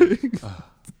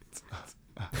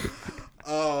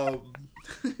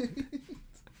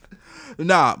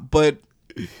 Nah, but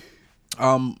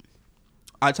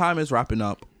our time is wrapping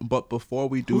up. But before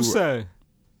we do, Who said?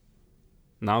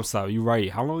 No, I'm sorry. You right.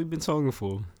 How long we been talking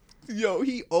for? yo,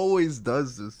 he always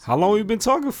does this. How long we been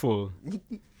talking for?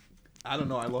 I don't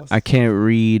know. I lost. I can't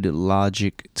read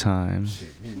logic time.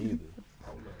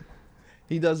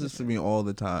 He does this to me all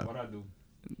the time. What I do?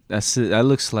 That's it. That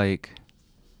looks like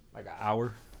Like an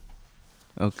hour.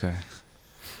 okay.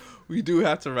 We do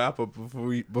have to wrap up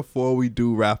before we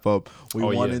do wrap up. We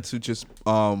Oh, wanted yeah. to just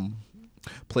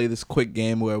play this quick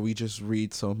game where we just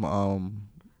read some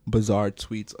bizarre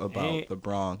tweets about the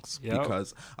Bronx Yep.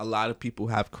 because a lot of people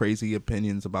have crazy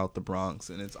opinions about the Bronx,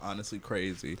 and it's honestly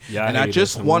crazy. Yeah, and I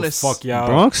just want to fuck y'all.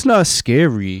 Bronx not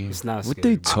scary. It's not What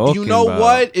scary. they talking You know about?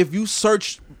 what? If you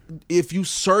search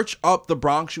up the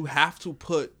Bronx, you have to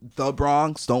put the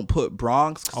Bronx. Don't put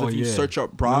Bronx, because Oh, if you yeah. search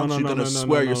up Bronx, No, you're gonna no,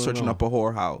 swear no, you're no, searching no. up a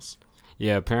whorehouse.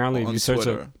 Yeah, apparently if On you search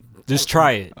Twitter. up, just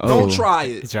try it. Oh. Don't try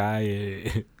it. Try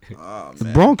it. Oh, The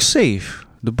man. Bronx safe.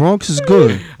 The Bronx is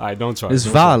good. All right, don't try. It's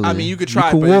Don't try. violent. I mean, you could try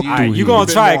it, can but walk you- All through right, you here. gonna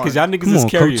Been try it warned. because y'all niggas Come is on, come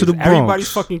curious. to the Bronx.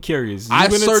 Everybody's fucking curious. You I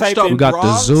gonna searched type up in- We got the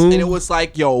Bronx, zoo. and it was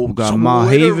like, yo, We got Twitter Mount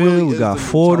Haven, really we is got the new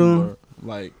Fordham. Tumblr.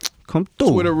 Like, Come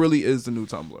through. Twitter really is the new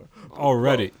Tumblr.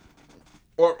 already.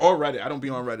 Or Reddit. I don't be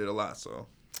on Reddit a lot, so.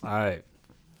 All right.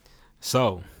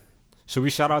 So, should we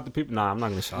shout out the people? Nah, I'm not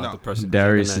gonna shout No. out the person.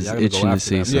 Darius Y'all is gonna go itching to after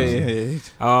say that something.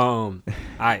 person.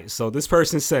 All right. So this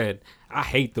person said, "I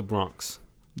hate the Bronx.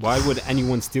 Why would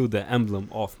anyone steal the emblem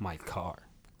off my car?"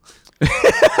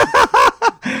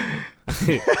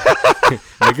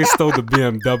 Niggas stole the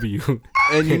BMW.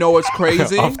 And you know what's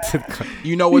crazy?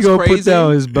 You know He what's gonna crazy? put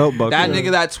down his belt buckle. That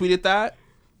nigga that tweeted that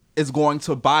is going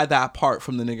to buy that part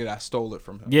from the nigga that stole it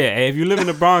from him. Yeah, if you live in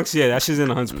the Bronx, yeah, that shit's in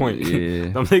Hunts Point. Yeah.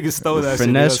 Them niggas stole that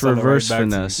Finesse, shit. reverse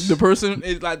finesse. The person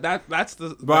is like that. That's the.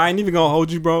 Bro, I ain't even gonna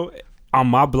hold you, bro. On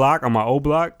my block, on my old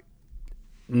block,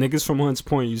 niggas from Hunts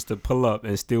Point used to pull up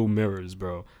and steal mirrors,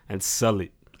 bro, and sell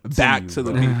it back you, to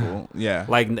the bro. people. Yeah.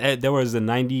 Like there was a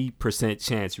 90%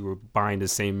 chance you were buying the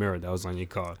same mirror that was on your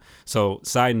car. So,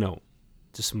 side note,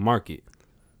 just mark it.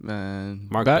 Man,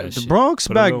 Mark back, that the shit. Bronx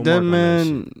Put a back little then, mark on that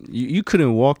man, you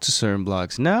couldn't walk to certain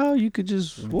blocks. Now you could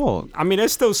just walk. I mean,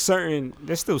 there's still certain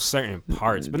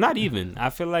parts, but not even. I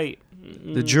feel like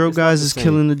The drill it's not guys the is same.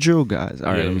 killing the drill guys. All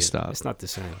right, Yeah, let me yeah, stop. It's not the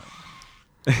same.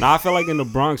 Now I feel like in the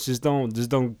Bronx, just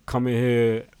don't come in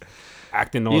here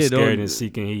acting all Yeah, scared don't- and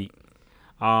seeking heat.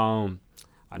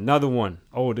 Another one.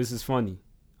 Oh, this is funny.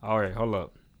 All right, hold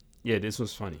up. Yeah, this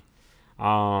was funny.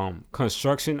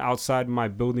 Construction outside my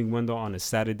building window on a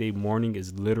Saturday morning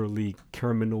is literally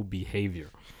criminal behavior.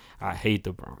 I hate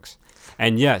the Bronx.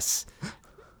 And yes,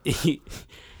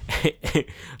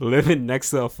 living next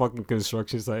to a fucking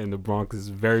construction site in the Bronx is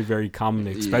very, very common,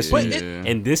 especially But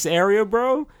in this area,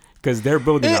 bro. Because they're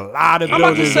building a lot of I'm about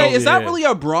to buildings. say, over is that here. really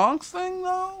a Bronx thing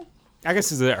though? I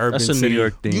guess it's an urban That's a New city.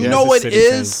 York thing. You Yeah, know it's what a city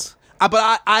is?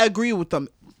 But I agree with them.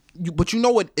 But you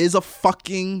know what is a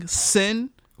fucking sin?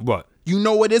 thing. What? You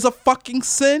know what is a fucking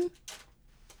sin?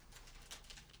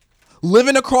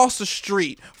 Living across the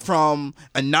street from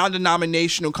a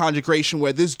non-denominational congregation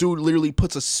where this dude literally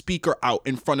puts a speaker out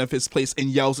in front of his place and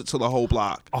yells it to the whole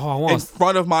block. Oh, I want in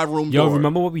front of my room Yo, door.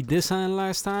 remember what we did something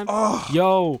last time?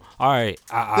 Yo, all right.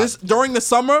 This during the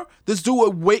summer, this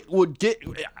dude would get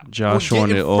Josh would get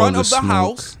wanted in all front the of the smoke.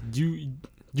 house.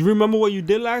 You remember what you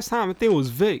did last time? I think it was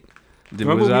Vic.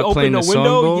 Remember Was we I opened playing the the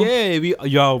window? songbowl? Yeah,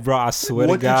 yo, bro, I swear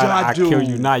What to did God, y'all I do? kill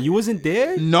you. Nah, you wasn't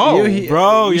there? No,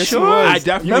 Bro, You yes, sure? you was. I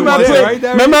definitely You Remember I was wasn't. there, played, right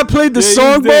there? remember I played the Yeah, he was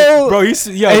songbowl? there. Bro, he's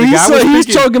and the guy was he's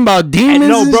speaking. talking about demons. And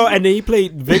no, bro, and then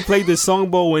Vic played the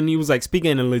songbowl when he was like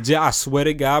speaking, and legit, I swear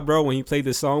to God, bro, when he played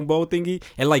the songbowl thingy,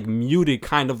 it like muted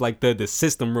kind of like the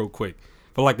system real quick.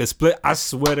 For like a split, I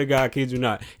swear to God, kid you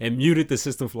not, and muted the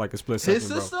system for like a split second,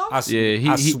 bro. system?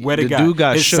 Yeah, I swear to the God, dude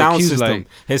got his shook. sound He was system, like-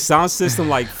 his sound system,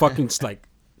 like fucking like,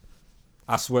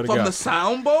 I swear to From God, the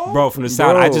sound bowl? bro, from the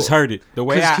sound, I Bro. just heard it. The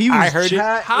way I heard it,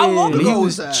 How long He ago was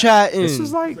was that? chatting. this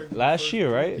was like, last year,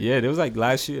 right? yeah, it was like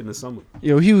last year in the summer.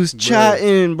 Yo, he was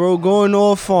chatting, bro, going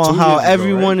off on 2 how years ago,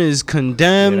 everyone right? is Yeah,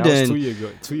 condemned that was and 2 years ago.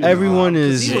 2 years everyone ago.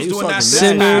 is he was doing that this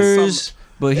sinners.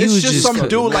 But he It's was just just some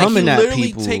dude like he coming at literally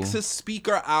people. takes his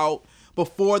speaker out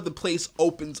before the place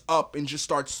opens up and just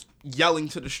starts yelling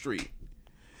to the street.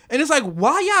 And it's like,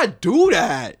 why y'all do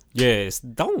that? Yes,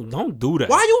 don't do that.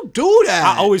 Why you do that?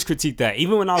 I always critique that.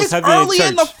 Even when I was It's heavy early in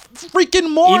in the church.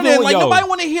 freaking morning. Even when- Like yo. nobody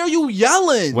want to hear you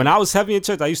yelling. When I was heavy in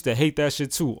church, I used to hate that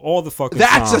shit too. All the fucking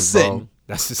That's a time, sin. bro.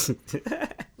 That's a sin.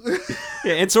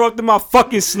 Yeah, interrupting my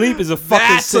fucking sleep is a fucking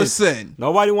That's sin. a sin.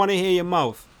 Nobody want to hear your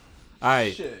mouth. All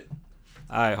right. Shit.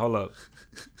 All right, hold up.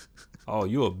 Oh,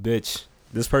 you a bitch.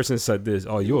 This person said this.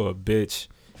 Oh, you a bitch.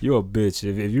 You a bitch.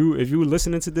 If you were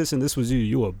listening to this and this was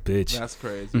you a bitch. That's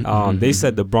crazy. They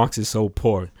said the Bronx is so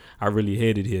poor. I really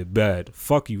hate it here bad.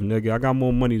 Fuck you, nigga. I got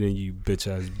more money than you, bitch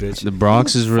ass bitch. The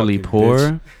Bronx is really Fucking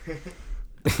poor.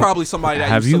 Probably somebody that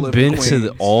Have used to you live been in to Queens.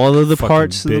 the, all of the Fucking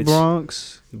parts of the bitch.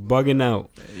 Bronx? Bugging out.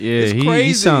 Yeah, It's he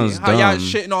crazy sounds how y'all dumb.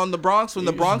 shitting on the Bronx when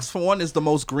the Bronx, for one, is the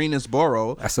most greenest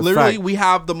borough. That's a Literally, fact. we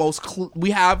have the most.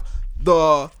 We have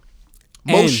the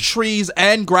most And- trees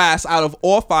and grass out of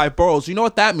all 5 boroughs. You know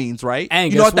what that means, right?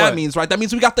 And you know guess what that what? means, right? That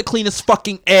means we got the cleanest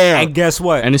fucking air. And guess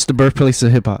what? And it's the birthplace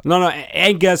of hip hop. No,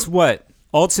 and guess what?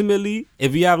 Ultimately,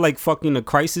 if you have like fucking a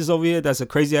crisis over here, that's a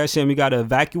crazy ass shit and we gotta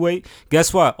evacuate,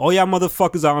 guess what? All y'all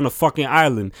motherfuckers are on a fucking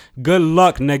island. Good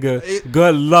luck, nigga.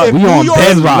 Good luck. if We New on York-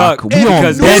 bedrock. We on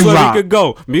Because guess where bedrock. we could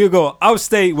go? We could go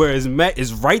upstate where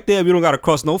it's right there. We don't gotta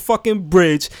cross no fucking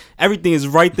bridge. Everything is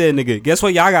right there, nigga. Guess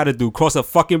what y'all gotta do? Cross a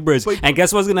fucking bridge. And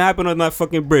guess what's gonna happen on that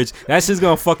fucking bridge? That shit's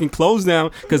gonna fucking close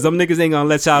down because them niggas ain't gonna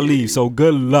let y'all leave. So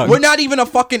good luck. We're not even a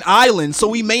fucking island, so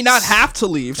we may not have to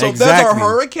leave. So if there's a Exactly.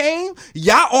 hurricane,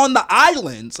 y'all on the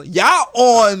islands. Y'all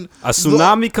on A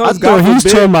tsunami I comes. thought he was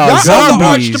talking about Y'all on the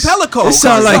zombies. archipelago. It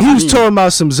sounded like he was talking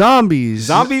about some zombies.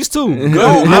 Zombies too. Good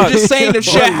No, I'm luck. just saying if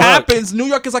shit Good luck. happens, New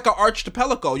York is like an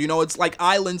archipelago. You know, it's like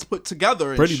islands put together.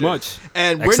 And Pretty shit. much.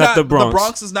 And we're Except not. the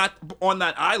Bronx. is not on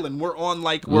that island. We're on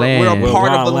like we're Land. a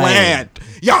part We're of the on land. land.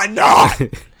 Y'all not.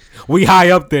 We high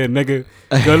up there, nigga.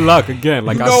 Good luck again.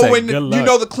 Like You I know said, when good luck. you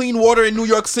know the clean water in New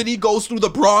York City goes through the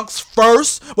Bronx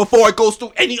first before it goes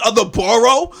through any other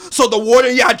borough. So the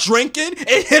water y'all drinking,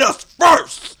 it hit us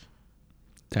first.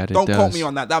 That it Don't quote does. me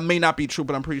on that. That may not be true,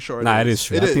 but I'm pretty sure Nah, it is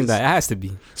true. I think that it has to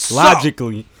be. So,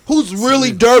 Logically. Who's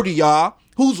really dirty, y'all?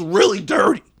 Who's really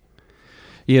dirty?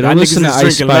 Yeah, Y'all don't niggas listen to is Ice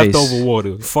drinking Spice. leftover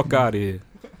water. Fuck out of here.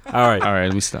 All right. All right,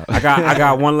 let me stop. I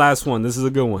got one last one. This is a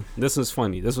good one. This one's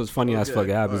funny. This one's funny as fuck.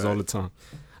 It happens all the time.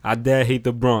 I dare hate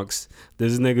the Bronx.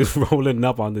 This nigga's rolling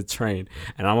up on the train,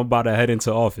 and I'm about to head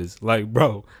into office. Like,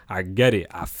 bro, I get it.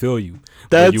 I feel you.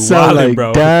 That But you sound wildin', like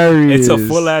bro. Darius. It's a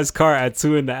full ass car at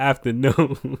 2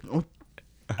 PM.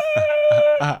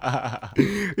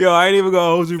 Yo, I ain't even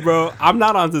gonna hold you, bro. I'm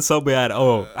not on the subway at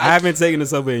all. I haven't taken the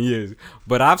subway in years,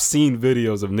 but I've seen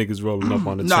videos of niggas rolling up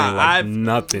on the train like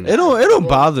nothing. It don't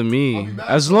bother me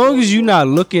as long as you not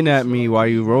looking at me while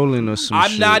you rolling or some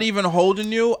I'm shit. not even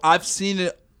holding you. I've seen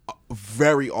it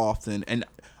very often, and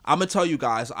I'm gonna tell you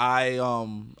guys, I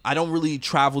don't really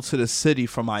travel to the city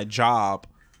for my job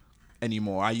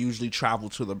anymore. I usually travel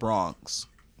to the Bronx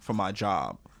for my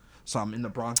job, so I'm in the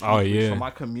Bronx usually for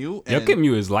my commute. Your And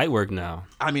commute is light work now,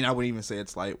 I mean, I wouldn't even say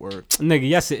it's light work. nigga.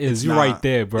 Yes, it is. You're not. right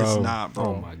there, bro. It's not, bro.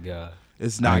 Oh my god.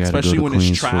 It's I not, gotta especially go to when Queens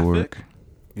it's for traffic. work.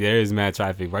 There is mad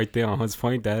traffic right there on Hunts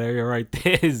Point. That area right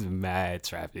there is mad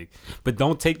traffic. But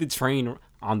don't take the train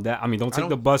on that. I mean, don't take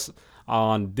the bus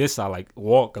on this side. Like,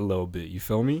 walk a little bit. You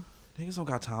feel me? Niggas don't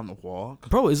got time to walk.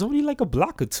 Bro, it's only like a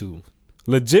block or two.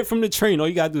 Legit from the train, all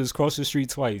you gotta do is cross the street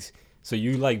twice. So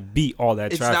you like beat all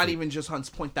that It's traffic. not even just Hunts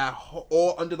Point. That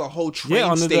all under the whole train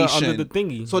under station. under the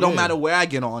thingy. So it don't Yeah. matter where I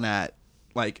get on at.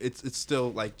 Like it's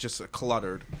still like just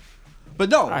cluttered. But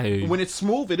no, I hear you. when it's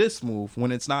smooth, it is smooth.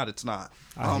 When it's not, it's not.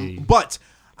 I hear you. But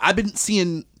I've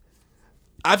seen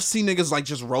niggas like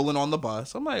just rolling on the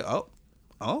bus. I'm like, oh,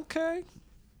 okay,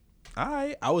 all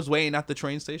right. I was waiting at the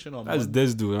train station on. That's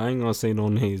this dude. I ain't gonna say no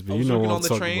names, but I you was know working what on I'm the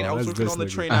talking train. about. I was That's working on the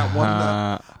this train nigga. at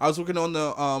one. I was working on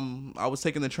the I was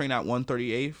taking the train at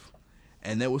 138th,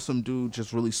 and there was some dude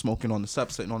just really smoking on the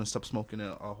steps, sitting on the steps, smoking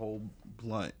a whole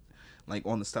blunt, like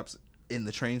on the steps in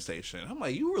the train station. I'm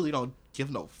like, you really don't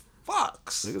give no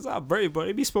fucks. Niggas are brave, but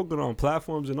they be spoken on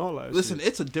platforms and all that. Listen, shit.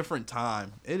 it's a different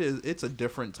time. It's a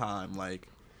different time. Like,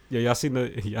 Yeah, y'all seen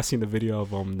the video of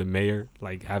the mayor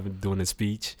like doing a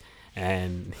speech,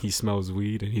 and he smells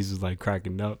weed and he's just like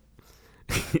cracking up.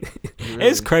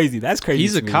 It's crazy. That's crazy.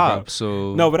 He's to a me, cop, bro.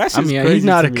 so No, but that's I just mean, crazy he's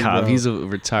not to a me, cop. bro. He's a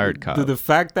retired cop. The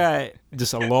fact that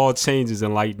just a law changes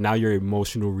and like now your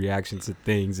emotional reaction to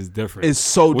things is different. it's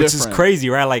so which different. is crazy,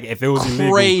 right? Like if it was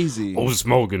Crazy. illegal,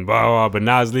 smoking, blah, blah, but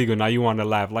now it's legal. Now you want to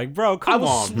laugh, like, bro, I come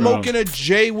was on, smoking bro. a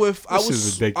J with. I This is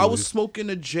was ridiculous. smoking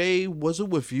a J. Was it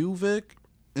with you, Vic,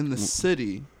 in the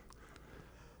city?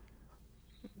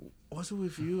 Was it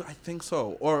with you? I think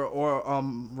so. Or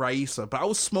Raisa. But I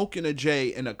was smoking a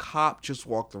J, and a cop just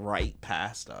walked right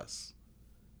past us,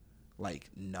 like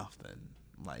nothing.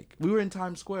 Like we were in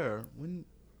Times Square when.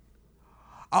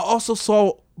 I also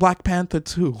saw Black Panther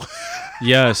 2.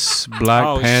 Yes, Black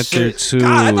Oh, Panther shit. 2. God,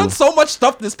 I've done so much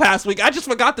stuff this past week. I just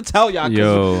forgot to tell y'all. 'Cause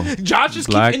Yo, Josh just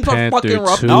Black keep Panther fucking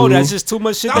interrupting. 2. No, that's just too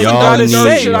much shit That that was you Y'all gotta another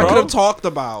nerd say, shit I could bro. have talked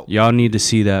about. Y'all need to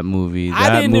see that movie. I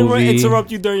That didn't even movie.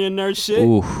 interrupt you during your nerd shit.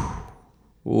 Oof.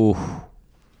 Oof.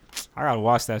 I gotta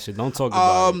watch that shit. Don't talk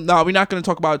about it. No, we're not gonna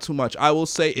talk about it too much. I will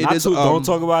say it Not is. too, don't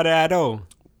talk about it at all.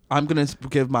 I'm gonna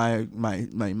give my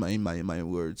words.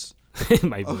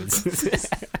 My words.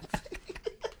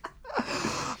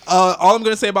 All I'm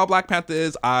gonna say about Black Panther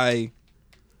is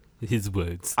His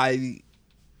words.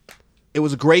 it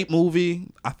was a great movie.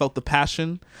 I felt the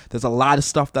passion. There's a lot of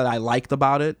stuff that I liked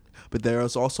about it, but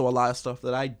there's also a lot of stuff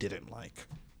that I didn't like.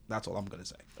 That's all I'm gonna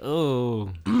say. Oh,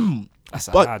 that's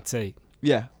a But- hot take.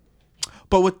 Yeah.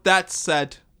 But with that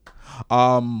said,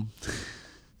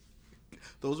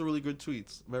 those are really good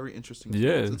tweets. Very interesting.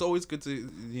 Yeah. Tweets. It's always good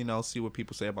to see what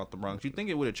people say about the Bronx. You think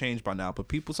it would have changed by now, but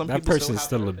some That people person's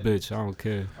still a have their bitch. I don't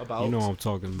care. About You know what I'm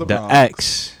talking the about. The Bronx.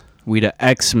 X. We the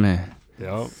X-Men.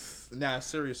 Yup. Nah,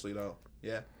 seriously though.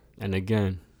 Yeah. And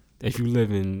again, if you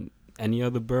live in any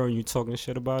other borough and you talking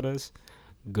shit about us,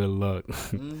 good luck.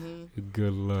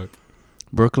 Good luck.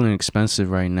 Brooklyn expensive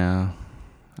right now.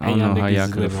 I don't know how y'all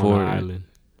could afford it. Island.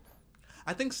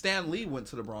 I think Stan Lee went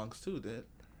to the Bronx too. Did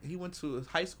he went to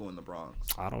high school in the Bronx?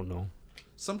 I don't know.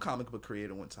 Some comic book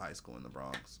creator went to high school in the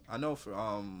Bronx. I know for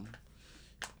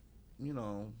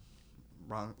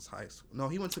Bronx High School. No,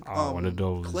 he went to One of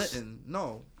those. Clinton.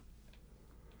 No.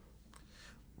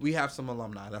 We have some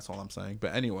alumni, that's all I'm saying.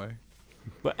 But anyway.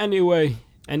 But anyway,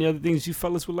 any other things you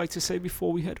fellas would like to say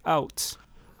before we head out?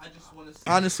 I just want to say,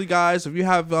 honestly, guys, if you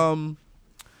have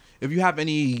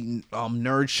any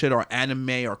nerd shit or anime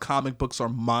or comic books or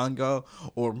manga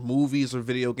or movies or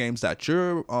video games that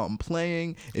you're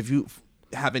playing, if you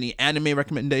have any anime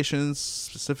recommendations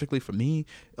specifically for me,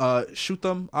 shoot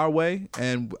them our way,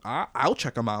 and I'll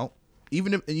check them out.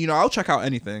 Even if I'll check out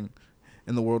anything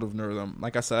in the world of nerdom.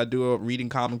 Like I said, I do reading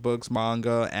comic books,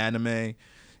 manga, anime.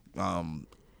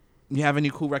 You have any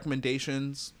cool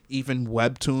recommendations? Even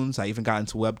webtoons. I even got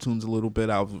into webtoons a little bit.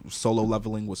 Solo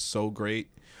Leveling was so great.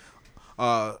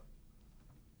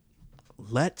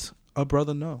 Let a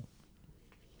brother know.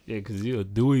 Yeah, because you're a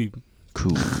dweeb.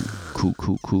 Cool.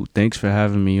 Thanks for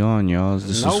having me on, y'all.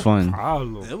 This was fun.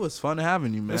 Problem. It was fun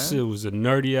having you, man. This shit was a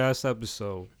nerdy ass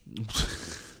episode.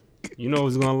 You know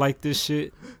who's gonna like this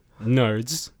shit?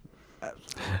 Nerds.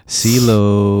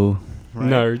 CeeLo. Right.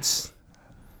 Nerds.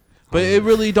 But it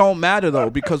really don't matter though,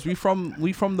 because we from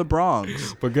the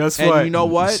Bronx. But guess And what? you know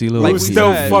what? CeeLo, Like we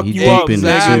still fuck you up,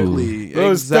 exactly.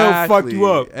 We'll still fuck you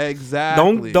up.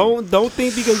 Exactly. Don't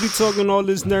think because we talking all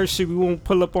this nerd shit, we won't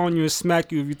pull up on you and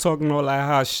smack you if you talking all that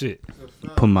hot shit.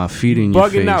 Put my feet in your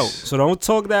face. Bugging out. So don't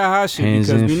talk that hot shit Hands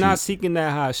because and we're not feet. seeking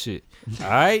that hot shit. All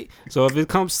right? So if it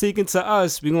comes seeking to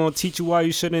us, we're going to teach you why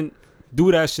you shouldn't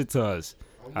do that shit to us.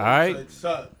 All right?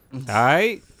 All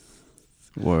right?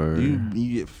 Word.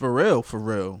 You for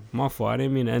real. My fault. I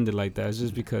didn't mean to end it like that. It's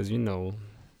just because,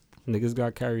 niggas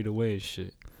got carried away and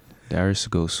shit. Darius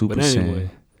go Super But anyway. Saiyan.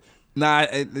 Nah,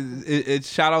 it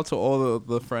shout out to all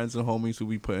the friends and homies who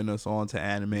be putting us on to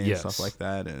anime and Yes. stuff like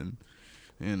that, and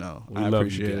We I love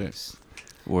appreciate you it. guys.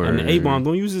 Word. And A-Bomb,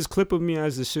 don't use this clip of me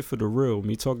as the shit for the real.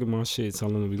 Me talking my shit,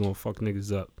 telling them we gonna fuck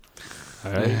niggas up.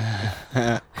 All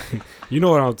right? You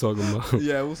know what I'm talking about.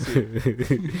 Yeah, we'll see.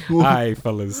 All right,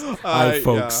 fellas. All right, right,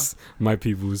 folks. My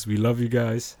peoples. We love you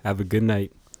guys. Have a good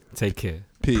night. Take care.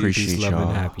 Peace. Appreciate Peace, love, y'all.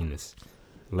 and happiness.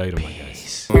 Later, my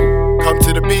guys. Come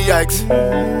to the BX,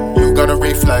 you gonna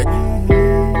reflect.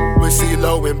 We see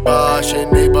Low and Bosch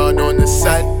and Neighbor on the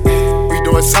set. We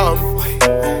doing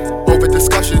something over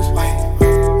discussions.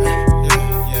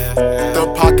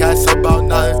 The podcast about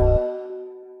nothing.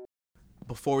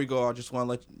 Before we go, I just want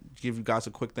to give you guys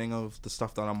a quick thing of the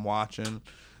stuff that I'm watching,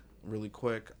 really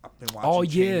quick. I've been watching. Oh,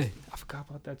 yeah. I forgot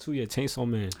about that, too. Yeah, Chainsaw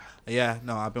Man. Yeah,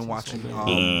 no, I've been watching.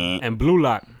 And Blue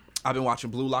Lock. I've been watching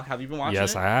Blue Lock. Have you been watching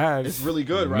Yes, it? I have. It's really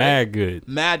good, right? Mad good.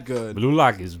 Mad good. Blue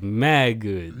Lock is mad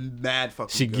good. Mad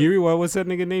fucking Chigiri, what's that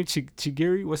nigga name?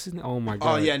 Chigiri? What's his name? Oh my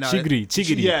god. Oh, yeah, no, Chigiri.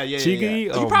 Yeah. Chigiri.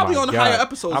 You're Oh probably my on the God. higher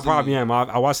episodes I than probably me. am.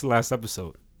 I watched the last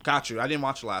episode. Got you. I didn't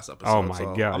watch the last episode. Oh my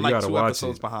so god. I'm You like gotta 2 watch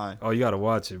episodes it. behind. Oh, you gotta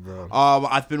watch it, bro.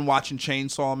 I've been watching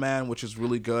Chainsaw Man, which is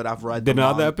really good. I've read Then the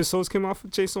other manga. episodes came out for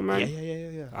Chainsaw Man?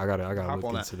 Yeah. I gotta Hop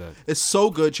look on into that. It's so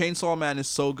good. Chainsaw Man is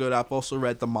so good. I've also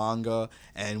read the manga,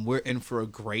 and we're in for a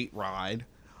great ride.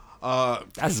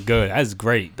 That's good. That's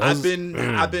great. I've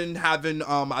been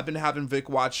having Vic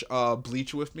watch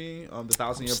Bleach with me, the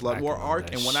 1,000-Year Blood War slacking on arc,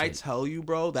 that and when I shit. tell you,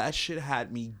 bro, that shit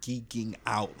had me geeking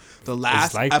out. The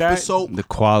last like that? episode, The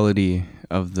quality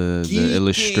of the Geeking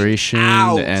illustration,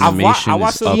 out. the I animation I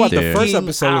watched is up the there. first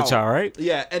episode with Out. y'all, right?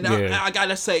 Yeah, and Yeah. I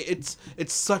gotta say, it's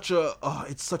such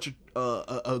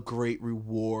a great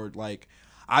reward. Like,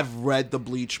 I've read the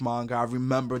Bleach manga. I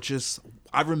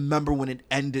remember when it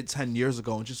ended 10 years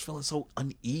ago and just feeling so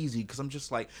uneasy because I'm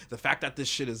just like, the fact that this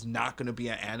shit is not going to be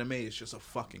an anime is just a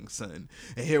fucking sin.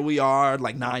 And here we are,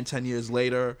 like 9-10 years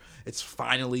later. It's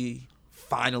finally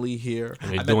here.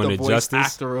 And they I met doing the it voice justice?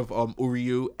 actor of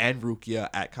Uryu and Rukia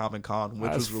at Comic Con,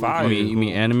 which That's was really fire. You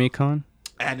mean Anime Con?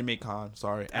 Anime Con,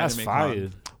 sorry. That's Anime fire.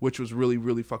 Con, which was really,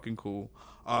 really fucking cool.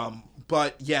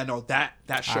 But yeah, no, that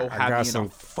show I had got me in some- a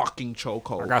fucking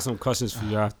chokehold. I got some questions for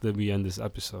you after we end this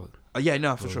episode. Yeah,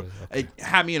 no, for sure. It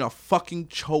had me in a fucking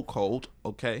chokehold.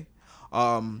 Okay.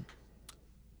 I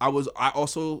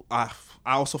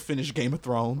also finished Game of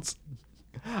Thrones.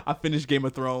 I finished Game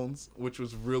of Thrones, which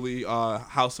was really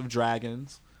House of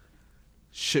Dragons.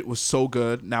 Shit was so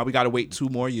good. Now we gotta wait 2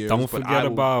 more years. Don't but forget I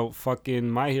will- about fucking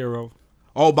My Hero.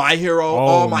 Oh, My Hero.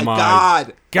 Oh Oh, my my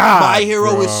God. God, My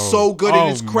Hero bro. is so good. Oh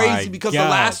and it's crazy my because God. the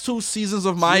last 2 seasons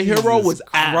of My Hero was Jesus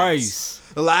ass. Christ.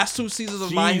 The last 2 seasons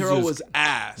of My Hero Jesus. was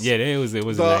ass. Yeah, it was that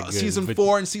The good. season but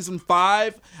 4 and season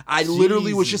 5, I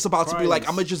literally was Jesus just about to be like, Christ.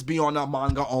 I'm gonna just be on that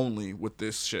manga only with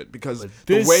this shit because the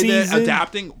this way season- they're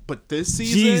adapting. But this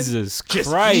season, Jesus just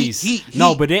Christ. heat,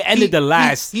 No, but they ended heat, the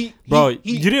last. heat, Bro, heat.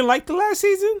 you didn't like the last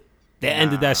season? They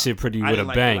ended that shit pretty I with a didn't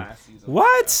like the bang. last season.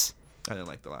 What? I didn't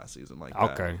like the last season like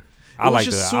that. Okay. It I was liked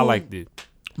just it. so- I liked it.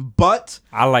 But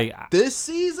I like this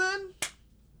season,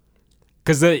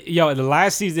 because the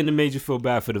last season it made you feel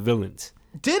bad for the villains.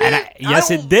 did And it? yes,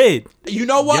 I it don't- did. You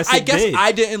know what? Yes, I it guess did.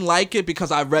 I didn't like it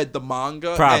because I read the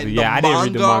manga. Probably, and yeah, I didn't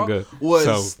read the manga,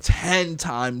 was so- 10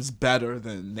 times better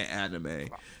than the anime.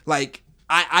 Like,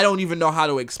 I don't even know how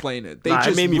to explain it. They Nah, just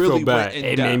it made me really feel bad. went in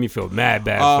It depth. made me feel mad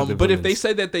bad. For the But if villains. they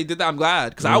said that they did that, I'm glad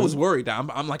because I was worried.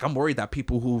 I'm worried that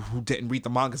people who didn't read the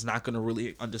manga is not gonna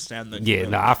really understand the. yeah,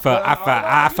 no, I felt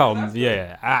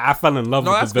in love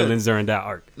No, with that's the good. villains during that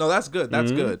arc. No, that's good.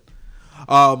 That's good.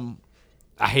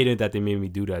 I hated that they made me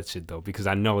do that shit though, because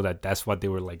I know that that's what they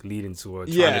were like leading to or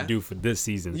trying Yeah. to do for this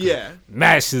season. 'Cause Yeah.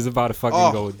 Mash is about to fucking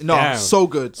Oh go no, down. so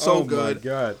good, so Oh my good.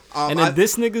 God. And And then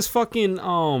this nigga's fucking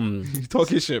you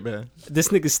talk your shit, man. this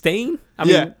nigga Stain. I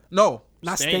Yeah, mean, no,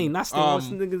 not Stain. What's the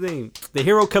nigga's name? The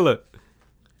hero killer.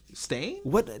 Stain.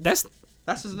 What? That's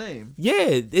His name.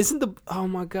 yeah. Isn't the? Oh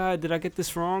my God. Did I get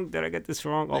this wrong?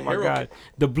 Oh my hero God.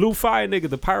 The blue fire nigga.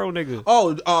 The pyro nigga.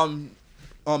 Oh,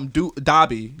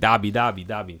 Dobby.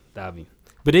 Dobby.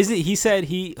 But is it? He said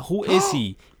he. Who is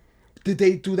he? Did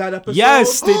they do that episode?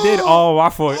 Yes, they did. Oh, my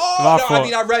fault. Oh, My no, fault. I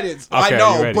mean, I read it. Okay, I you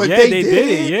know, read it. but yeah, they did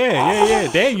it.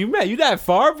 Yeah. Damn, you that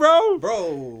far, bro?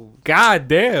 Bro, God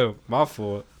damn, my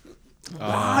fault.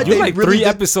 wow, You're they like really 3 did-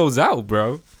 episodes out,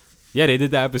 bro. Yeah, they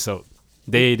did that episode.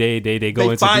 They go They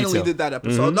into finally detail. did that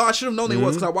episode. No, I should have known they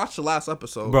was because I watched the last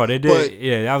episode. Bro, they did. But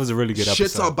Yeah, that was a really good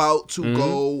shit's episode. about to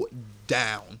go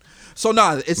down. So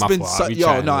it's My been fault. I be yo,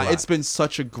 chatting a lot. it's been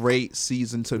such a great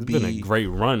season to It's be been a great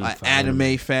run. an for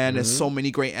anime fan. There's so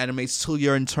many great animes. Till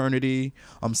Your Eternity.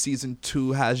 Season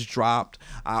 2 has dropped.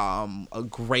 A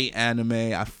great anime.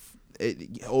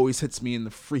 It always hits me in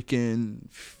the freaking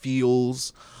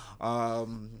feels.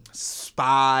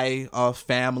 Spy,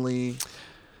 Family.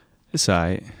 It's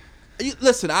alright.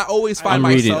 Listen, I always find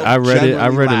I'm reading. myself. I read it. I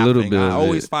genuinely read a little laughing. bit I of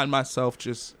always it. find myself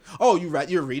just. Oh,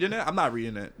 you're reading it? I'm not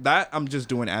reading it. That I'm just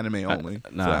doing anime only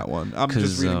for nah, that one. I'm 'cause,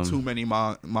 just reading too many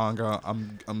manga.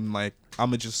 I'm like I'm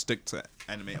gonna just stick to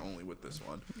anime only with this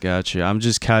one. Gotcha. I'm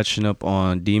just catching up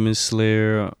on Demon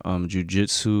Slayer,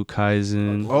 Jujutsu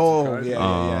Kaisen, Oh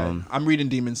yeah. I'm reading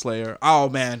Demon Slayer. Oh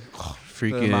man, the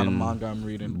amount of freaking manga I'm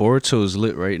reading. Boruto's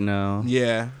lit right now.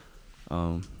 Yeah.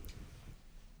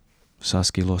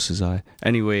 Sasuke lost his eye.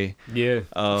 Anyway, Yeah.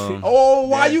 Oh,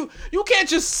 why Yeah. you can't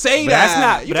just say But that? that's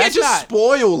not- You but can't that's just not-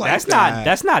 spoil like that's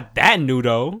that. not that new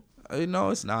though. No,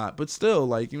 it's not. But still,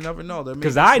 like you never know.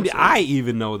 Because I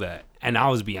even know that, and I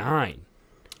was behind.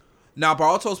 Now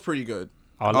Boruto's pretty good.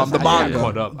 Oh, The I manga,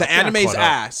 caught up. the I got anime's caught up.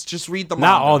 ass. Just read the manga.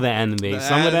 Not all the anime.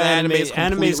 Some of the anime's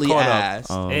anime's completely caught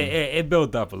ass. up. It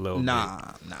built up a little bit.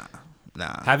 Nah.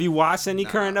 Have you watched any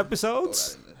current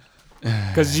episodes?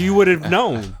 Because you would have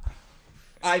known.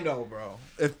 I know, bro.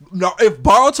 If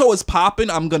Boruto is popping,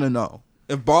 I'm gonna know.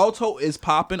 If Boruto is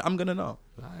popping, I'm gonna know.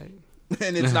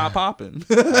 And it's not popping.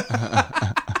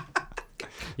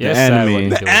 Yes, anime.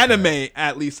 The anime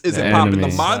at least isn't The popping. The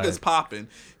anime. manga's popping.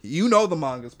 You know the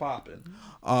manga's popping.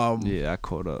 yeah, I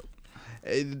caught up.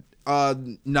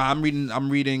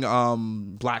 I'm reading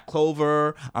Black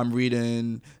Clover. I'm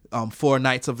reading Four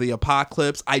Nights of the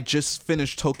Apocalypse. I just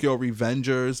finished Tokyo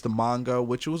Revengers, the manga,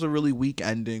 which was a really weak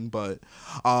ending, but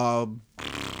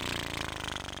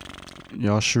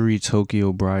Y'all should read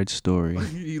Tokyo Bride Story.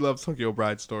 he loves Tokyo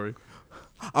Bride Story.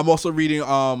 I'm also reading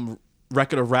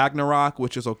Record of Ragnarok,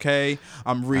 which is okay.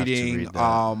 I'm reading read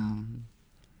that.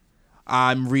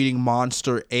 I'm reading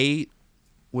Monster 8,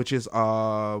 which is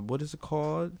what is it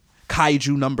called?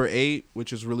 Kaiju number 8,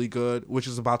 which is really good, which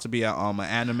is about to be an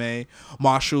anime.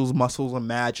 Marshall's Muscles and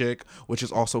Magic, which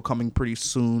is also coming pretty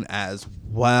soon as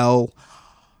well.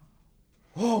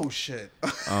 Oh shit.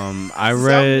 I I'm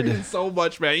read reading so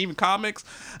much, man. Even comics,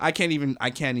 I can't even.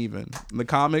 The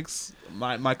comics,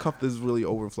 my cup is really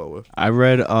overflowing. I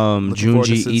read Looking forward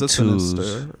to Junji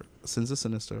Ito's. Sins of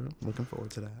Sinister. Looking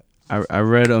forward to that. I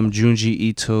read Junji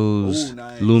Ito's Ooh,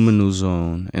 nice. Luminal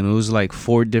Zone, and it was like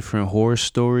 4 different horror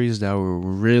stories that were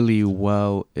really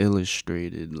well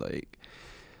illustrated. Like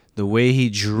the way he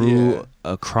drew Yeah.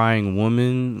 a crying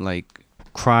woman, like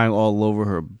crying all over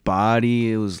her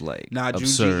body, it was like Now,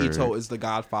 absurd. Junji Ito is the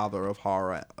godfather of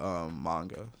horror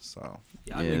manga. So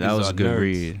Yeah, that was a good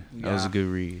read. That was a Yeah. good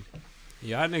read.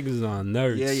 Y'all niggas on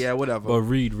nerds. yeah, whatever. But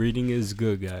reading is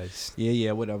good, guys.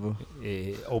 Yeah, whatever.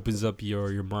 It opens up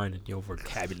your mind and your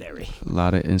vocabulary. A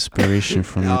lot of inspiration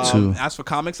from it too. As for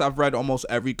comics, I've read almost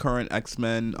every current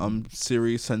X-Men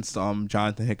series since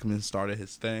Jonathan Hickman started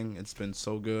his thing. It's been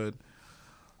so good.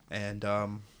 And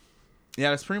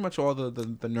yeah, that's pretty much all the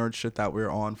nerd shit that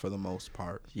we're on for the most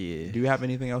part. Yeah. Do you have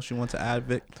anything else you want to add,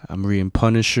 Vic? I'm reading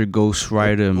Punisher, Ghost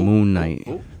Rider, and Moon Knight.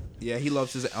 Yeah, he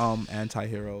loves his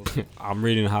anti-heroes. I'm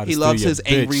reading how to He Steal loves Your his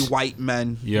Bitch. angry white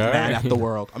men. He's Yeah. mad at the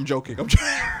world. I'm joking. What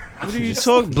are you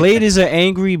talking? Blade is an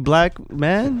angry black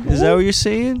man. Is that what you're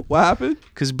saying? What happened?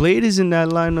 Cause Blade is in that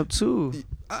lineup too.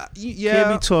 Yeah,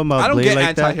 Can't be talking about I don't Blade get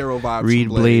like that. anti-hero vibes. Read from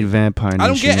Blade. Blade Vampire Nation. I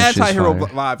don't get that shit's anti-hero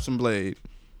fire. vibes from Blade.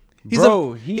 He's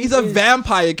Bro, he's a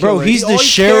vampire killer. Bro, he's all the he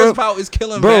sheriff. cares about is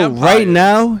killing Bro, vampires. right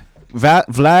now,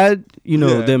 Vlad, you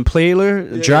know, Yeah. the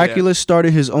Impaler, Yeah, Dracula yeah.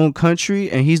 started his own country,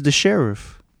 and he's the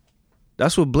sheriff.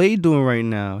 That's what Blade doing right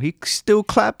now. He still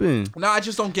clapping. No, I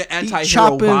just don't get anti-hero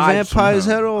chopping vibes vampires'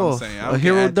 from him. head off. I'm saying, I A don't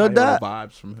hero get did anti-hero that.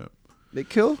 vibes from him. They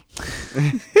kill.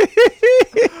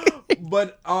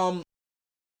 But